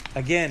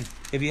 Again,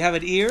 if you have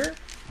an ear,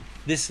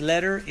 this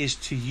letter is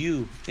to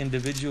you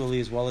individually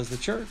as well as the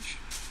church.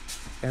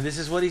 And this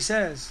is what he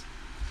says.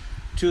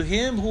 To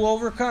him who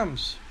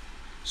overcomes.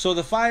 So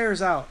the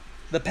fire's out.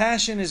 The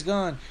passion is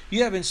gone.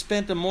 You haven't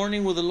spent a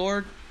morning with the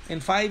Lord in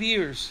 5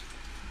 years.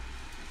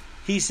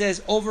 He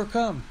says,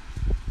 overcome.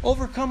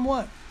 Overcome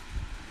what?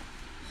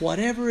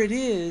 Whatever it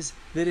is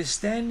that is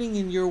standing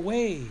in your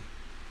way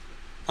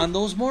on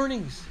those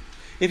mornings.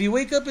 If you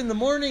wake up in the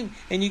morning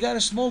and you got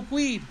to smoke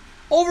weed,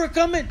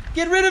 overcome it.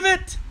 Get rid of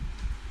it.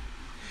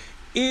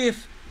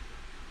 If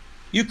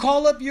you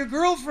call up your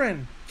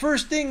girlfriend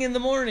first thing in the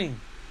morning,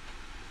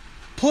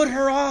 put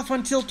her off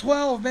until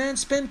 12, man.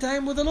 Spend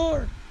time with the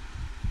Lord.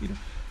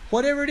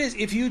 Whatever it is.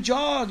 If you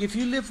jog, if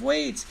you lift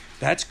weights,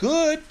 that's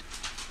good.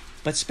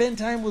 But spend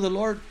time with the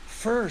Lord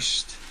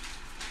first.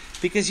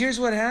 Because here's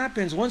what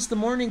happens. Once the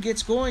morning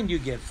gets going, you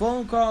get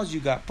phone calls, you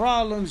got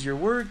problems, you're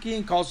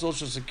working, call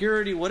Social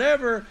Security,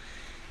 whatever.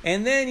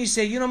 And then you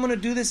say, I'm going to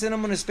do this and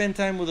I'm going to spend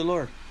time with the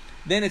Lord.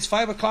 Then it's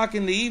 5 o'clock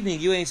in the evening,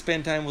 you ain't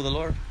spend time with the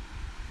Lord.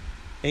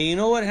 And you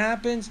know what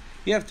happens?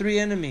 You have 3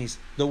 enemies.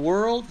 The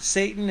world,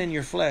 Satan, and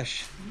your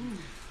flesh.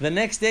 The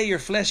next day, your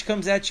flesh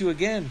comes at you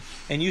again,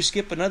 and you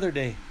skip another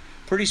day.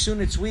 Pretty soon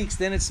it's weeks,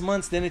 then it's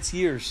months, then it's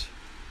years.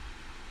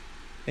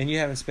 And you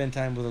haven't spent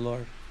time with the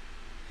Lord.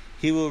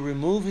 He will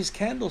remove His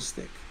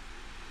candlestick.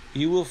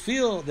 You will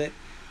feel that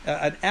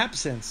an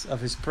absence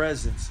of His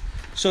presence.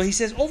 So He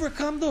says,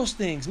 overcome those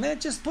things. Man,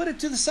 just put it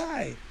to the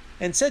side.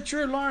 And set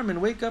your alarm and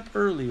wake up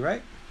early,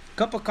 right? A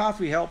cup of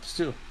coffee helps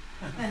too.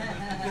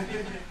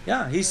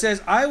 Yeah, He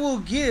says, I will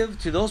give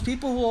to those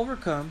people who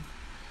overcome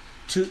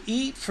to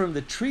eat from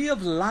the tree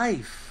of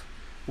life,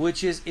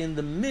 which is in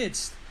the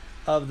midst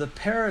of the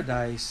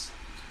paradise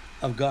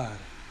of God.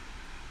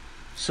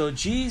 So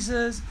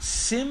Jesus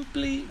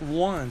simply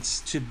wants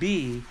to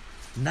be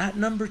not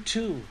number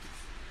 2,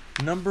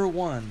 number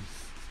 1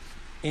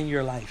 in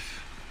your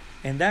life.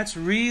 And that's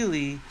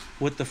really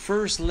what the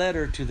first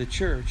letter to the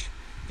church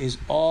is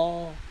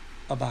all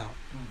about.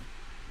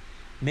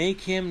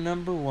 Make Him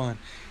number 1.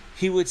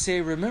 He would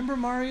say, remember,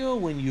 Mario,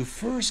 when you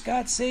first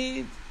got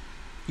saved,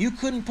 you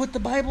couldn't put the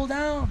Bible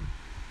down.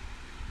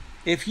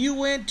 If you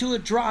went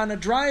on a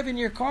drive in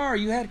your car,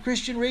 you had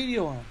Christian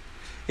radio on.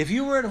 If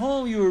you were at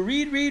home, you would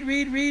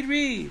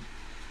read.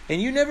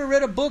 And you never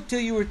read a book till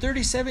you were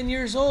 37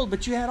 years old,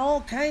 but you had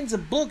all kinds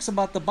of books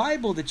about the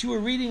Bible that you were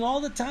reading all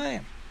the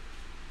time.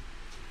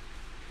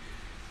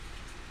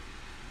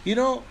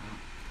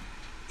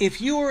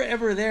 If you were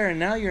ever there and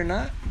now you're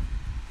not,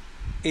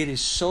 it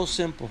is so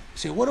simple. You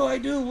say, what do I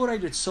do?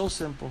 It's so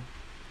simple.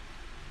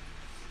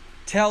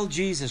 Tell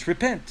Jesus,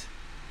 repent.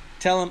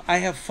 Tell Him, I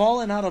have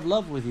fallen out of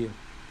love with you.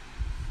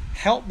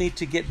 Help me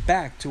to get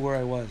back to where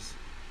I was.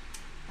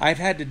 I've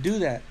had to do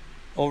that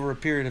over a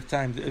period of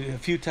time, a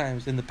few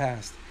times in the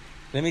past.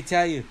 let me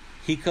tell you,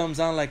 He comes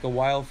on like a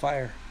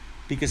wildfire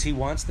because He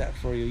wants that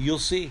for you. You'll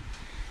see.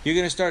 You're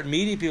going to start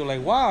meeting people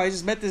like, wow, I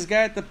just met this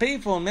guy at the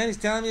payphone. Man, he's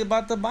telling me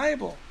about the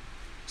Bible.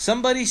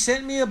 Somebody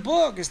sent me a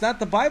book. It's not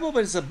the Bible,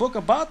 but it's a book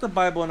about the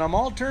Bible, and I'm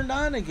all turned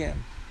on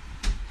again.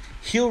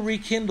 He'll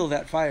rekindle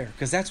that fire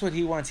because that's what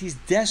He wants. He's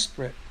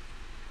desperate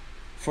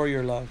for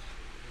your love.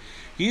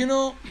 You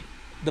know,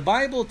 the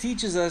Bible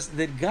teaches us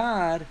that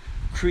God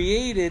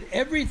created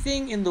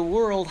everything in the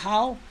world.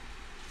 How?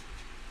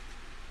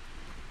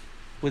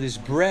 With His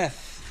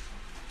breath.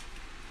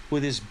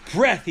 With His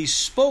breath, He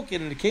spoke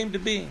it and it came to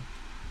being.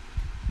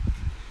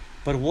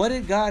 But what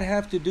did God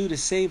have to do to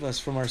save us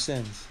from our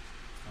sins?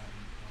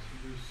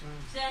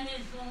 Send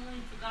His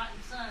only begotten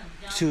Son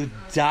down To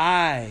earth.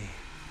 die.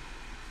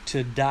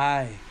 To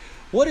die.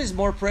 What is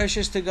more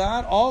precious to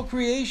God? All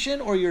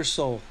creation or your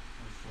soul?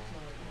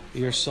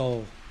 Your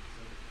soul.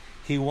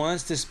 He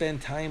wants to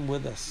spend time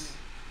with us.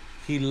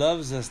 He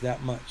loves us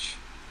that much.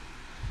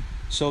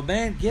 So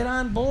man, get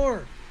on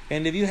board.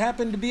 And if you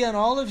happen to be on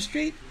Olive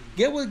Street,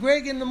 get with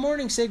Greg in the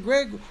morning. Say,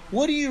 Greg,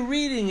 what are you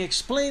reading?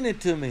 Explain it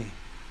to me.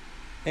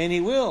 And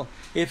he will.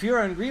 If you're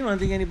on Greenwood, I don't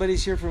think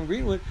anybody's here from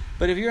Greenwood,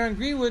 but if you're on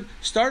Greenwood,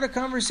 start a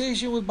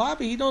conversation with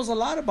Bobby. He knows a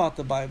lot about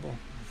the Bible.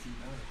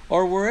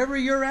 Or wherever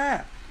you're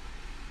at.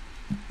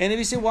 And if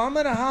you say, well, I'm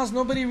at a house,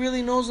 nobody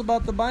really knows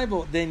about the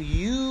Bible, then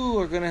you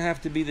are going to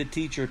have to be the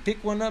teacher.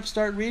 Pick one up,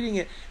 start reading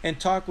it, and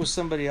talk with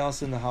somebody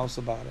else in the house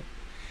about it.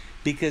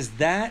 Because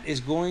that is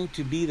going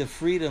to be the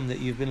freedom that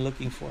you've been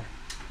looking for.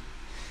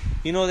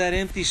 You know that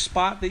empty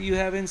spot that you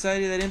have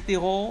inside you, that empty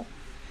hole?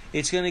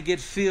 It's going to get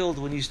filled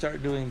when you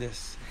start doing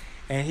this.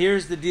 And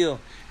here's the deal.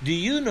 Do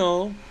you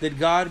know that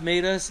God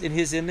made us in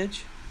His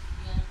image?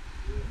 Yeah.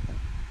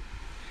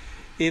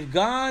 If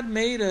God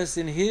made us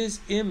in His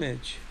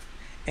image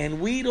and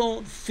we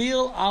don't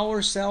fill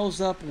ourselves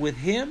up with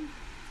Him,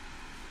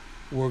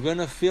 we're going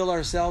to fill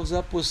ourselves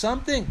up with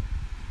something.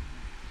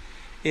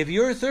 If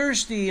you're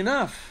thirsty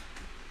enough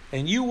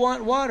and you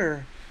want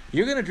water,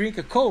 you're going to drink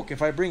a Coke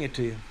if I bring it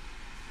to you.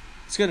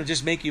 It's going to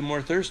just make you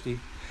more thirsty.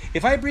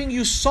 If I bring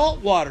you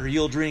salt water,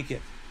 you'll drink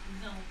it.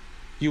 No.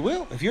 You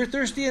will. If you're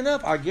thirsty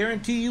enough, I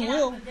guarantee you Yeah,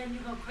 will. But then you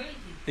go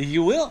crazy.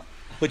 You will.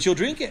 But you'll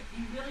drink it.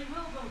 You really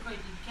will go crazy.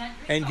 You can't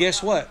drink And all guess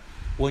that. what?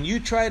 When you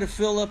try to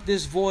fill up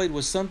this void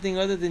with something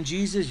other than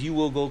Jesus, you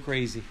will go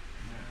crazy.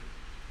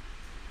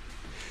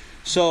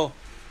 So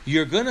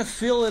you're going to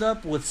fill it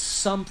up with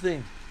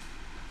something.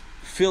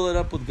 Fill it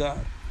up with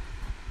God.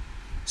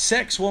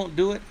 Sex won't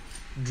do it.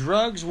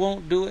 Drugs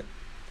won't do it.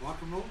 Rock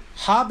and roll?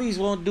 Hobbies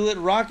won't do it.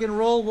 Rock and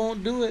roll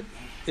won't do it.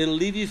 It'll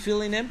leave you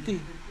feeling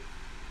empty.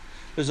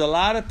 There's a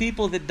lot of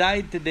people that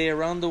died today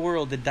around the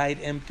world that died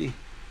empty.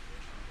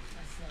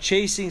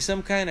 Chasing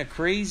some kind of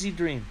crazy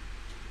dream.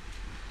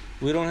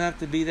 We don't have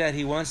to be that.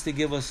 He wants to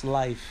give us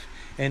life.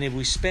 And if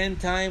we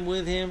spend time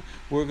with Him,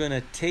 we're going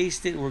to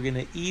taste it. We're going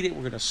to eat it.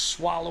 We're going to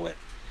swallow it.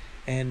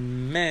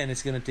 And man,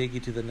 it's going to take you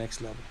to the next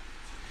level.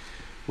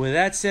 With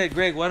that said,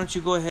 Greg, why don't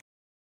you go ahead.